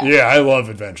great... Yeah, I love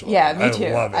Adventureland. Yeah, me too.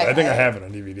 I love it. I think I have it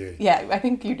on DVD. Yeah, I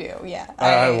think you do, yeah.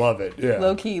 I love it, yeah.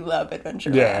 Low-key love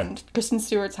Adventureland. Yeah. Kristen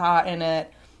Stewart's hot in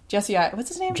it. what's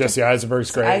his name? Jesse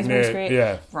Eisenberg's great.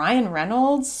 Yeah. Ryan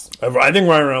Reynolds. I think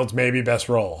Ryan Reynolds may be best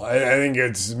role. I think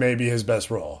it's maybe his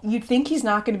best role. You'd think he's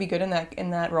not going to be good in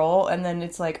that role, and then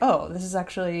it's like, oh, this is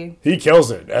actually... He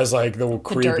kills it as like the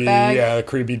creepy dirtbag.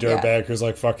 dirtbag who's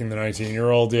like fucking the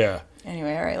 19-year-old,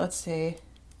 Anyway, all right, let's see.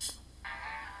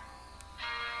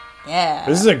 Yeah.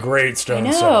 This is a great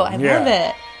Stones song. I love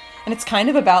it. And it's kind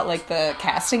of about like the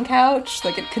casting couch.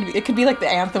 Like it could be like the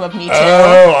anthem of Me Too.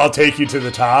 Oh, I'll take you to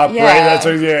the top. Yeah. Right? That's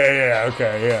what,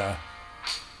 okay, yeah.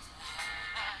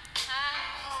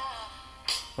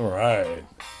 All right.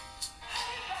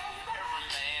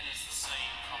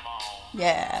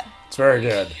 Yeah. It's very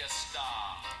good.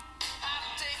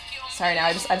 Sorry, now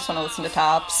I just want to listen to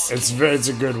Tops. It's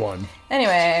a good one.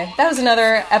 Anyway, that was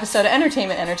another episode of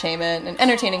Entertainment, an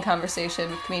entertaining conversation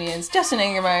with comedians Justin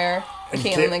Angermeyer and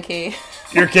Caitlin McKee.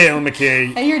 You're Caitlin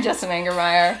McKee. And you're Justin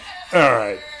Angermeyer. All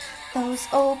right. Those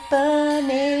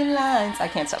opening lines. I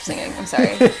can't stop singing. I'm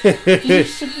sorry. You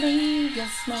should leave your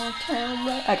small town.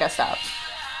 I gotta stop.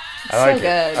 It's I like so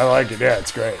good. I like it. Yeah,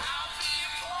 it's great.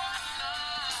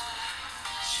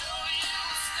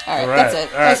 All right, that's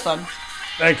it. That was fun.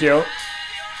 Thank you.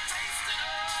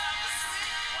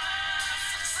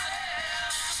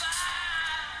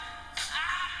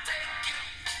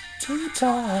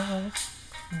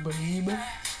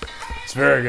 It's very good.